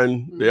 1.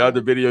 Mm-hmm. The other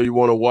video you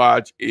want to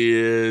watch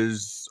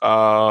is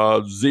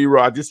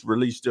 0. I just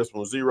released this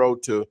one, 0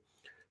 to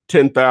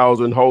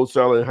 10,000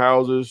 wholesaling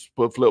houses.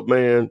 Put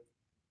Flipman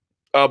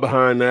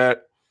behind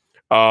that.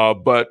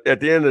 But at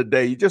the end of the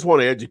day, you just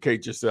want to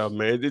educate yourself,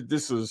 man.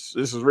 This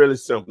is really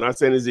simple. Not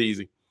saying it's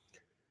easy.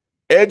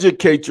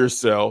 Educate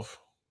yourself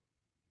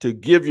to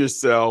give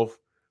yourself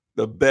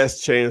the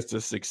best chance to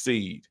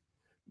succeed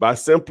by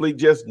simply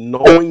just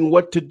knowing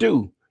what to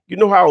do. You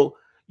know how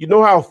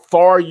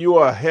far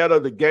you're ahead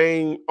of the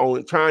game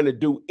on trying to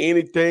do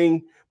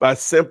anything by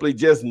simply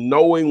just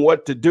knowing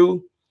what to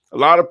do. A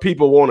lot of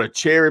people want to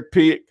cherry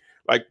pick,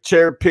 my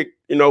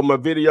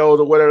videos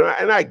or whatever.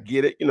 And I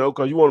get it,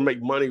 because you want to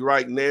make money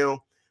right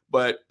now.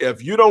 But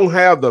if you don't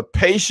have the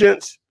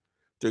patience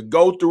to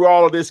go through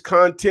all of this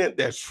content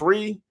that's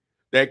free,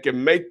 that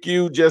can make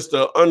you just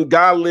an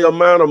ungodly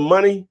amount of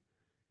money,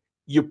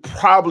 you're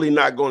probably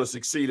not going to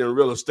succeed in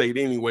real estate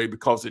anyway,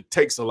 because it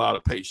takes a lot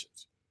of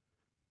patience,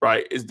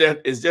 right?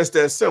 It's just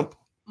that simple.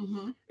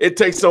 Mm-hmm. It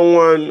takes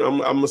someone, I'm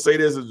going to say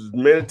this as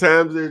many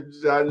times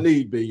as I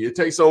need be. It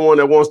takes someone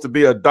that wants to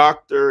be a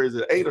doctor. Is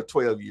it 8 or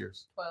 12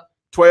 years?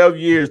 12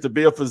 years to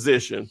be a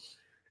physician.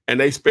 And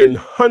they spend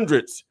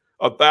hundreds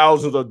of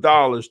thousands of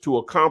dollars to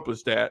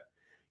accomplish that.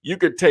 You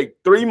could take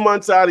 3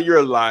 months out of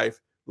your life,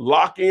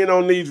 lock in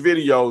on these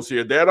videos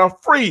here that are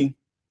free,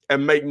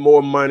 and make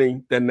more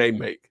money than they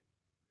make.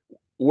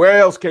 Where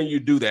else can you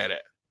do that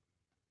at?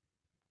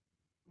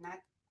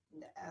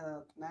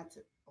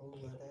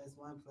 There's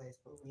one place,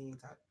 but we ain't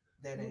talk.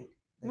 That ain't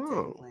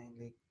playing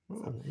big.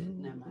 So,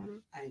 never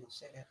mind. I ain't gonna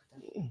shut up.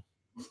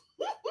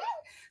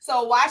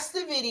 So watch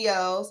the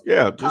videos.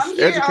 Yeah, just come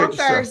here on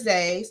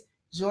Thursdays.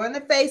 Join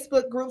the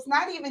Facebook groups,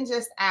 not even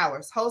just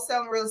ours.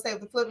 Wholesaling Real Estate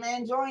with the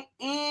Flipman. Join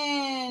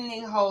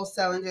any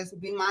wholesaling. Just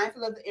be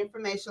mindful of the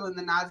information and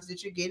the knowledge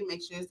that you're getting.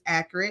 Make sure it's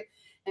accurate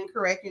and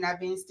correct. You're not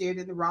being steered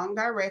in the wrong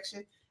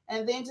direction.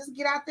 And then just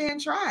get out there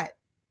and try it.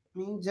 I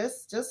mean,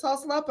 just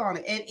hustle up on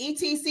it. And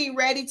ETC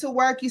ready to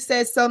work. You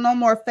said so. No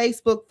more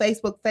Facebook.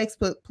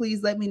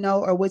 Please let me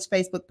know, or which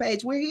Facebook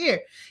page. We're here.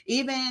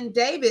 Even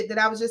David that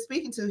I was just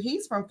speaking to,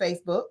 he's from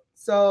Facebook.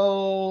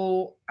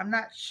 So I'm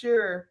not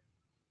sure.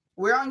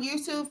 We're on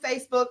YouTube,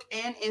 Facebook,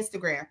 and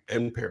Instagram.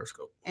 And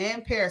Periscope.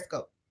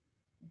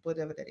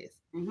 Whatever that is.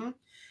 Mm-hmm.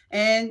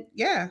 And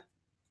yeah,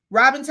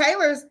 Robin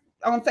Taylor's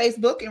on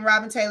Facebook. And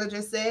Robin Taylor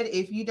just said,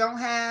 if you don't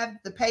have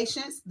the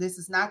patience, this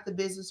is not the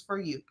business for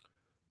you.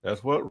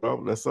 That's what,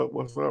 Robin. What's up,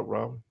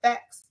 Robin?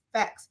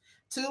 Facts.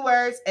 2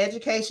 words: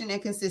 education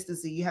and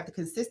consistency. You have to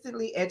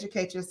consistently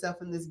educate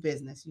yourself in this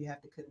business. You have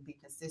to be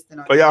consistent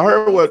on. Oh, y'all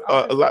heard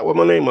what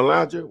my name,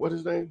 Elijah? What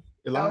his name?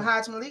 El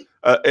Haj Malik.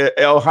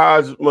 El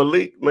Haj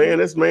Malik, man.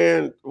 This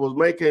man was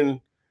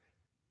making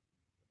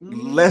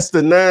less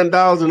than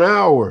 $9 an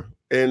hour.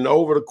 And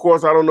over the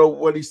course, I don't know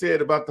what he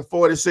said about the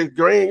 46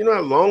 grand. You know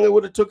how long it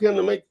would have took him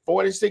to make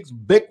 46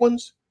 big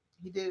ones?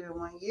 He did it in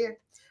 1 year.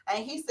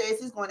 And he says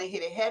he's going to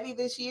hit it heavy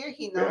this year.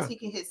 He knows he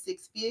can hit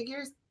 6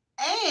 figures.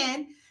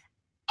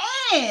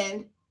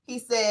 And he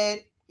said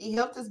he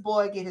helped his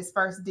boy get his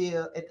first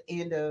deal at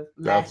the end of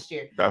last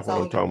year. That's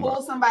what I'm talking about.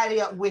 Pull somebody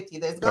up with you.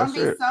 There's going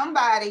to be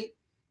somebody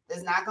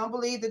that's not going to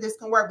believe that this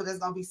can work, but there's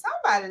going to be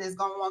somebody that's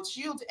going to want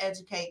you to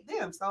educate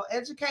them. So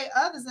educate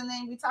others. And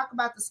then we talk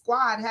about the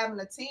squad, having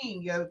a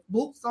team, your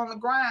boots on the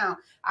ground.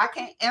 I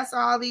can't answer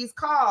all these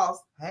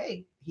calls.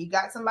 Hey, he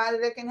got somebody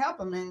that can help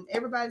him, and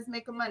everybody's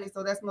making money.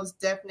 So that's most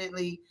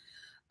definitely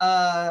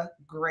a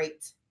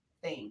great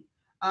thing.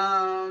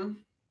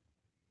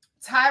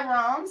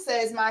 Tyrone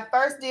says, my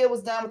first deal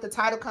was done with the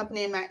title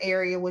company in my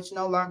area, which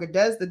no longer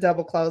does the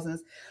double closings.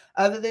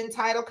 Other than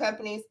title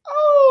companies,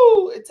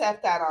 it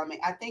tapped out on me.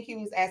 I think he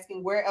was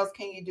asking, where else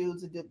can you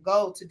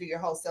go to do your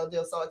wholesale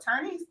deal? So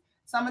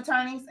some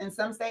attorneys in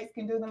some states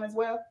can do them as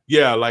well?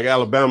 Yeah, like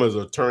Alabama is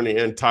attorney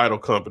and title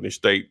company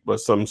state,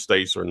 but some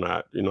states are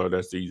not. You know,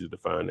 that's easy to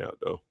find out,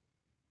 though.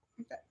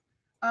 Okay.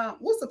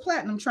 What's a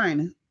platinum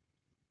training?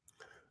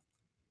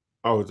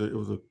 Oh, it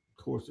was a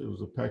course. It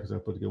was a package I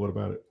put together. What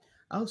about it?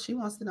 Oh, she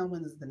wants to know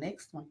when is the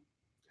next one.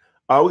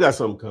 Oh, we got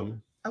something coming.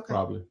 Okay.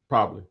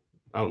 Probably.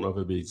 I don't know if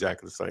it'll be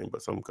exactly the same,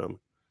 but something coming.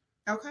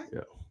 Okay.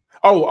 Yeah.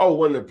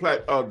 When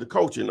the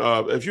coaching.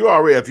 If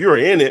you're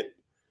in it,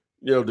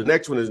 you know, the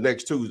next one is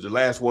next Tuesday. The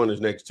last one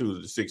is next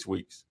Tuesday. 6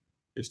 weeks.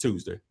 It's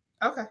Tuesday.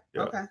 Okay.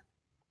 Yeah.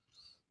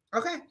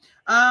 Okay.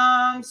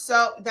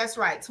 So that's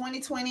right.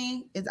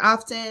 2020 is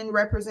often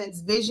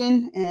represents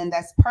vision, and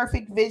that's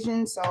perfect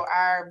vision. So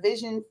our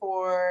vision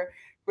for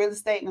real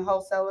estate and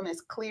wholesaling is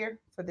clear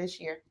for this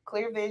year.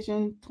 Clear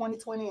vision,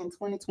 2020 and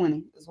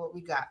 2020 is what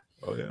we got.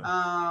 Oh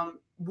yeah.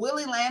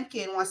 Willie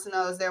Lampkin wants to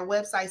know, is there a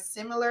website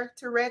similar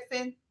to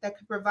Redfin that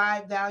could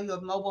provide value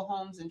of mobile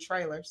homes and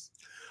trailers?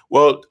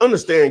 Well,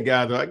 understand,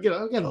 guys, I get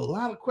a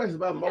lot of questions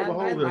about mobile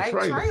homes and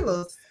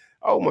trailers.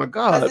 Oh my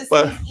God.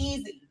 But it's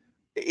easy.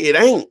 It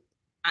ain't.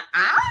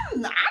 I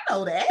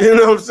know that. You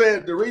know what I'm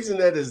saying? The reason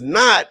that it's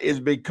not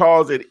is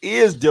because it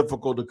is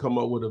difficult to come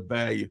up with a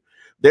value.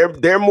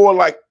 They're more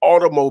like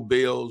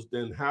automobiles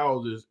than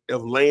houses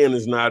if land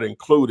is not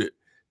included.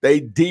 They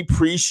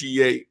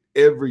depreciate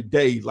every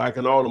day like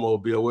an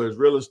automobile, whereas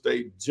real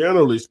estate,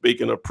 generally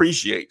speaking,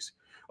 appreciates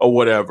or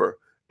whatever.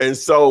 And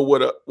so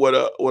with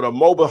a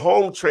mobile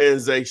home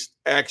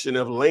transaction,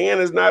 if land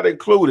is not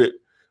included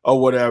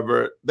or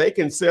whatever, they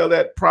can sell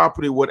that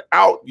property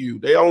without you.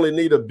 They only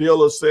need a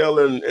bill of sale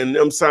and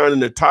them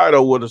signing the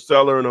title with a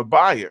seller and a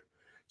buyer.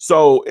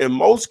 So in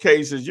most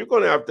cases, you're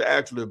going to have to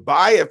actually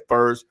buy it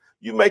first.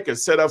 You may can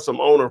set up some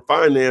owner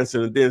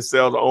financing and then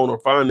sell the owner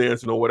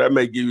financing or whatever. That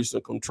may give you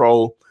some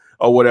control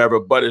or whatever.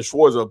 But as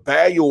far as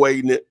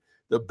evaluating it,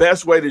 the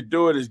best way to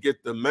do it is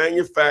get the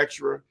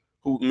manufacturer,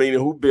 who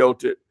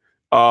built it,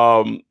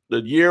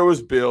 the year it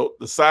was built,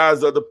 the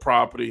size of the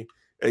property,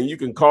 and you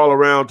can call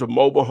around to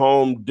mobile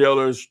home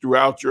dealers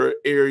throughout your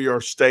area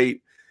or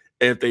state.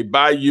 And if they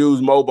buy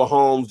used mobile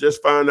homes,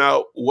 just find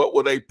out what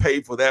will they pay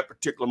for that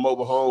particular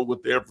mobile home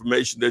with the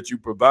information that you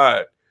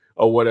provide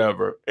or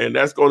whatever. And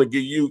that's going to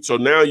give you, so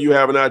now you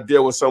have an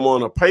idea what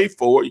someone will pay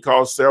for it. You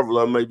call several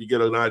of them, maybe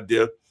get an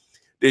idea.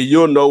 Then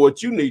you'll know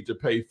what you need to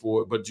pay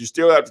for it. But you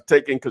still have to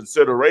take in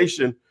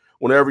consideration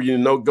whenever you're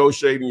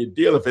negotiating your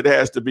deal. If it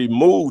has to be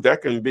moved,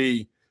 that can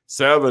be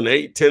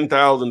 $7,000, $8,000,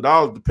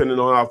 $10,000, depending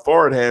on how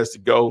far it has to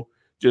go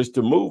just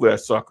to move that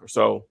sucker.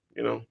 So,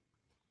 you know.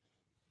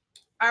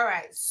 All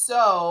right.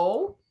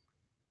 So,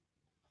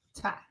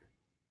 Ty.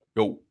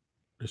 Yo,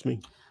 that's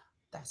me.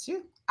 That's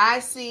you. I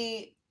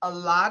see a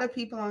lot of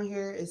people on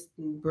here. It's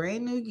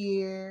brand new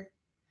year.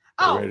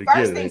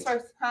 First things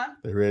first, huh?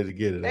 They're ready to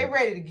get it. They're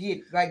ready to get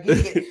it. Like,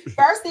 get it.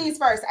 First things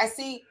first. I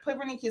see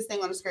Flippinar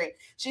thing on the screen.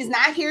 She's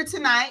not here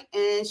tonight,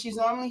 and she's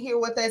normally here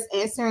with us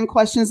answering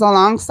questions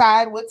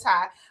alongside with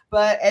Ty.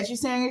 But as you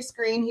see on your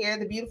screen here,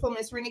 the beautiful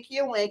Miss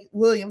Renikia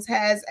Williams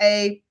has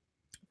a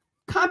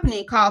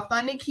company called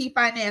Funding Key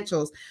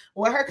Financials.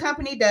 What her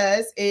company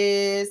does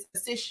is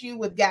assist you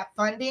with gap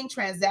funding,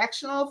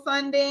 transactional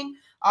funding,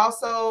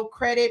 also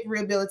credit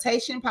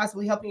rehabilitation,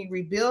 possibly helping you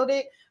rebuild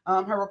it.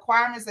 Her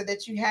requirements are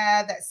that you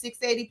have that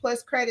 680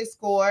 plus credit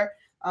score.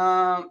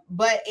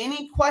 But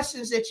any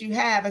questions that you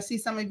have, I see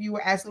some of you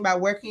were asking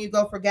about where can you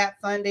go for gap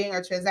funding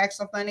or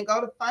transactional funding. Go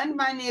to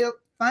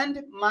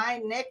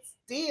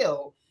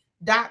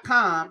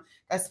fundmynextdeal.com.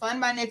 That's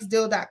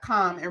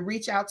fundmynextdeal.com and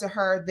reach out to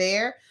her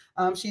there.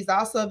 She's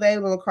also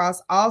available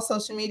across all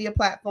social media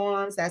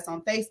platforms. That's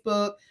on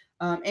Facebook,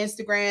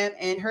 Instagram,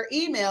 and her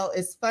email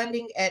is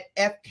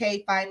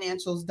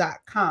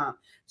funding@fkfinancials.com.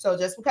 So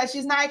just because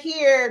she's not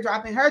here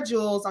dropping her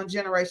jewels on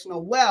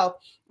generational wealth,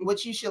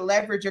 which you should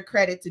leverage your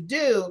credit to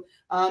do,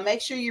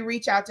 make sure you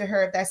reach out to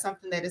her if that's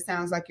something that it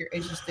sounds like you're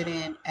interested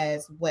in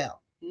as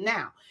well.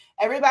 Now,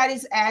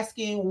 everybody's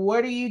asking,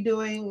 what are you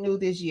doing new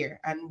this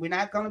year? And we're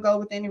not going to go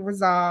with any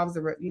resolves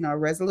or,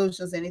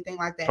 resolutions, anything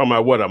like that. Talking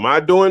about what am I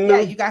doing new? Yeah,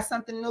 you got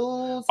something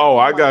new?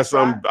 I got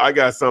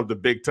something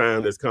big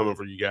time that's coming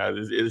for you guys.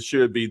 It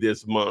should be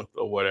this month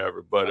or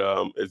whatever, but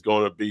it's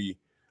going to be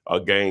a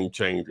game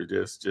changer.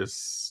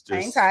 Just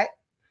hang tight.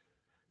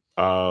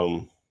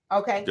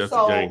 Okay,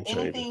 so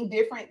anything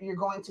different you're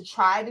going to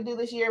try to do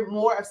this year?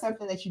 More of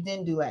something that you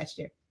didn't do last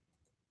year?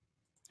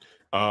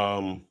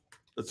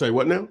 Let's say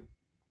what now?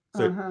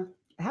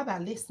 How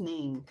about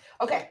listening?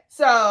 Okay,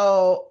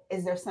 so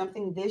is there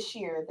something this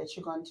year that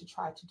you're going to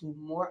try to do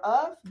more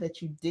of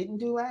that you didn't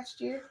do last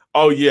year?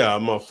 Oh yeah,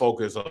 I'm gonna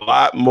focus a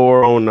lot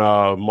more on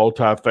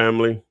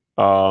multifamily,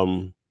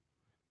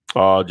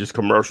 just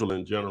commercial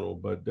in general,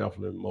 but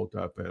definitely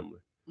multifamily.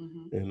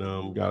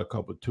 And got a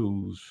couple of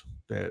tools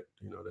that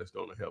that's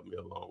gonna help me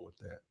along with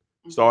that.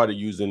 Started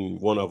using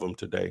one of them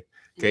today.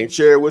 Can't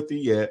share it with you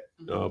yet,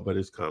 but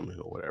it's coming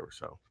or whatever.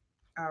 So.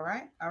 All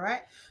right.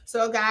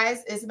 So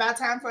guys, it's about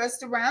time for us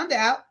to round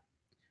out.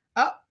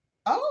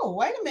 Oh,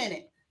 wait a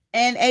minute.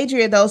 And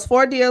Adria, those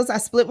 4 deals I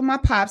split with my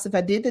pops. If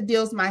I did the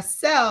deals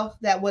myself,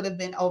 that would have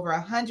been over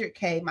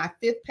 100K. My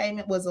 5th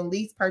payment was a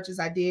lease purchase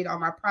I did on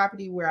my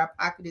property where I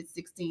pocketed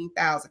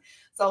 16,000.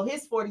 So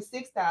his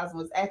 46,000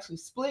 was actually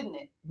splitting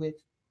it with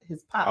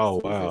his pops. Oh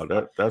wow,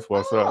 that's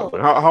what's up.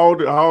 How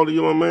old are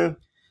you, my man?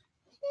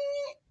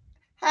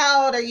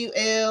 How old are you,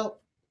 L?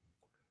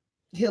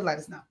 He'll let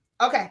us know.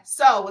 Okay,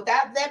 so with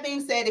that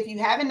being said, if you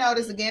haven't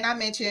noticed, again, I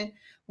mentioned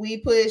we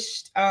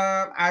pushed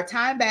our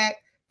time back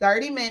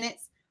 30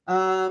 minutes.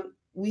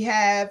 We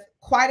have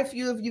quite a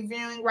few of you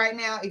viewing right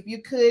now. If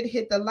you could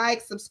hit the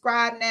like,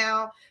 subscribe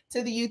now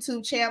to the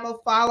YouTube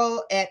channel,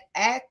 follow at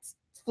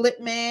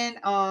Flipman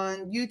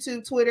on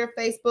YouTube, Twitter,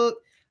 Facebook,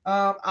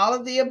 all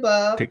of the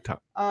above.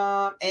 TikTok.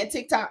 And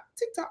TikTok.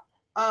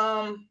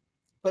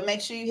 But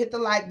make sure you hit the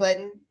like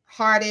button.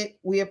 Hearted,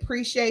 we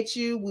appreciate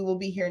you. We will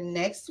be here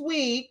next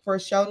week for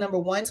show number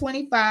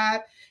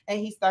 125, and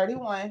he's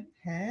 31.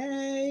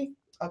 Hey,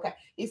 okay,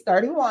 he's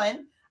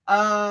 31.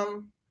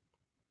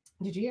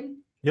 Did you hear me?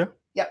 Yeah.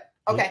 Yep.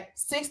 Okay,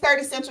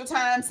 6:30 Central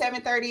Time,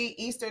 7:30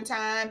 Eastern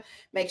Time.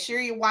 Make sure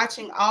you're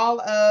watching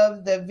all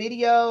of the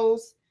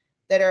videos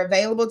that are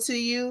available to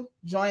you.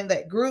 Join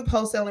that group,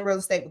 Wholesaling Real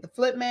Estate with the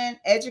Flipman.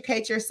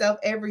 Educate yourself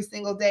every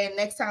single day. And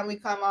next time we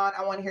come on,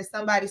 I want to hear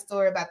somebody's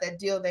story about that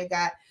deal they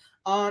got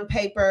on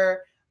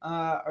paper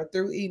or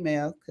through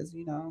email, because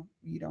you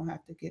don't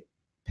have to get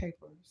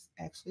papers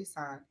actually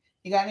signed.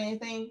 You got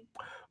anything?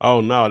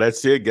 Oh no,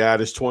 that's it, guys.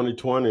 It's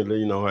 2020.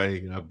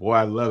 Hey, boy,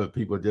 I love it.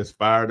 People just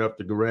fired up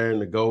the garage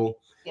to go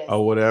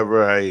or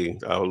whatever. Hey,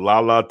 la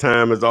la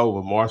time is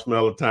over.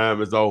 Marshmallow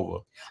time is over.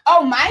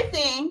 Oh, my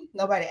thing.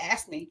 Nobody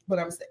asked me, but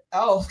I'm saying.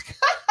 Oh,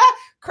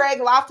 Craig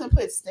Lofton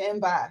put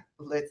stand by.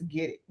 Let's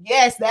get it.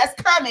 Yes, that's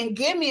coming.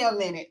 Give me a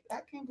minute.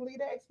 I can't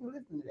believe I actually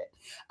listened to that.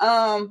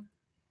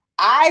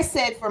 I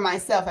said for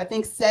myself, I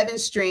think 7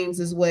 streams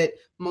is what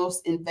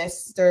most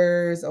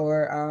investors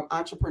or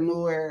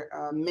entrepreneur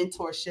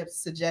mentorships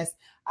suggest.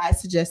 I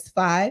suggest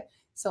 5.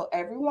 So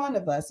every one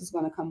of us is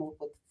going to come up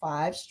with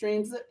 5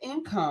 streams of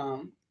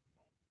income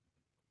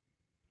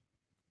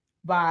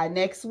by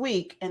next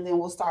week, and then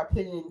we'll start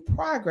putting in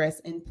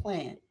progress and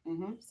plan.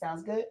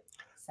 Sounds good?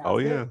 Sounds good. Oh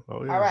yeah.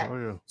 All right. Oh,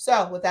 yeah.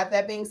 So with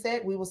that being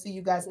said, we will see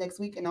you guys next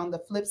week and on the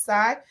flip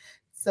side.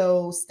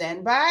 So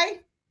stand by.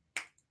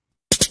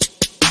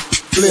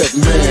 Flip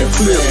man,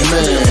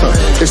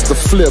 it's the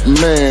flip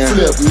man.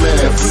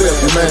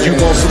 You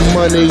want some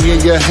money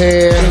in your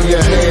hand?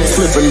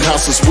 Flipping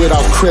houses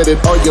without credit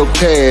or your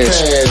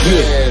cash. Get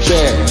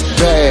that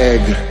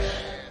bag.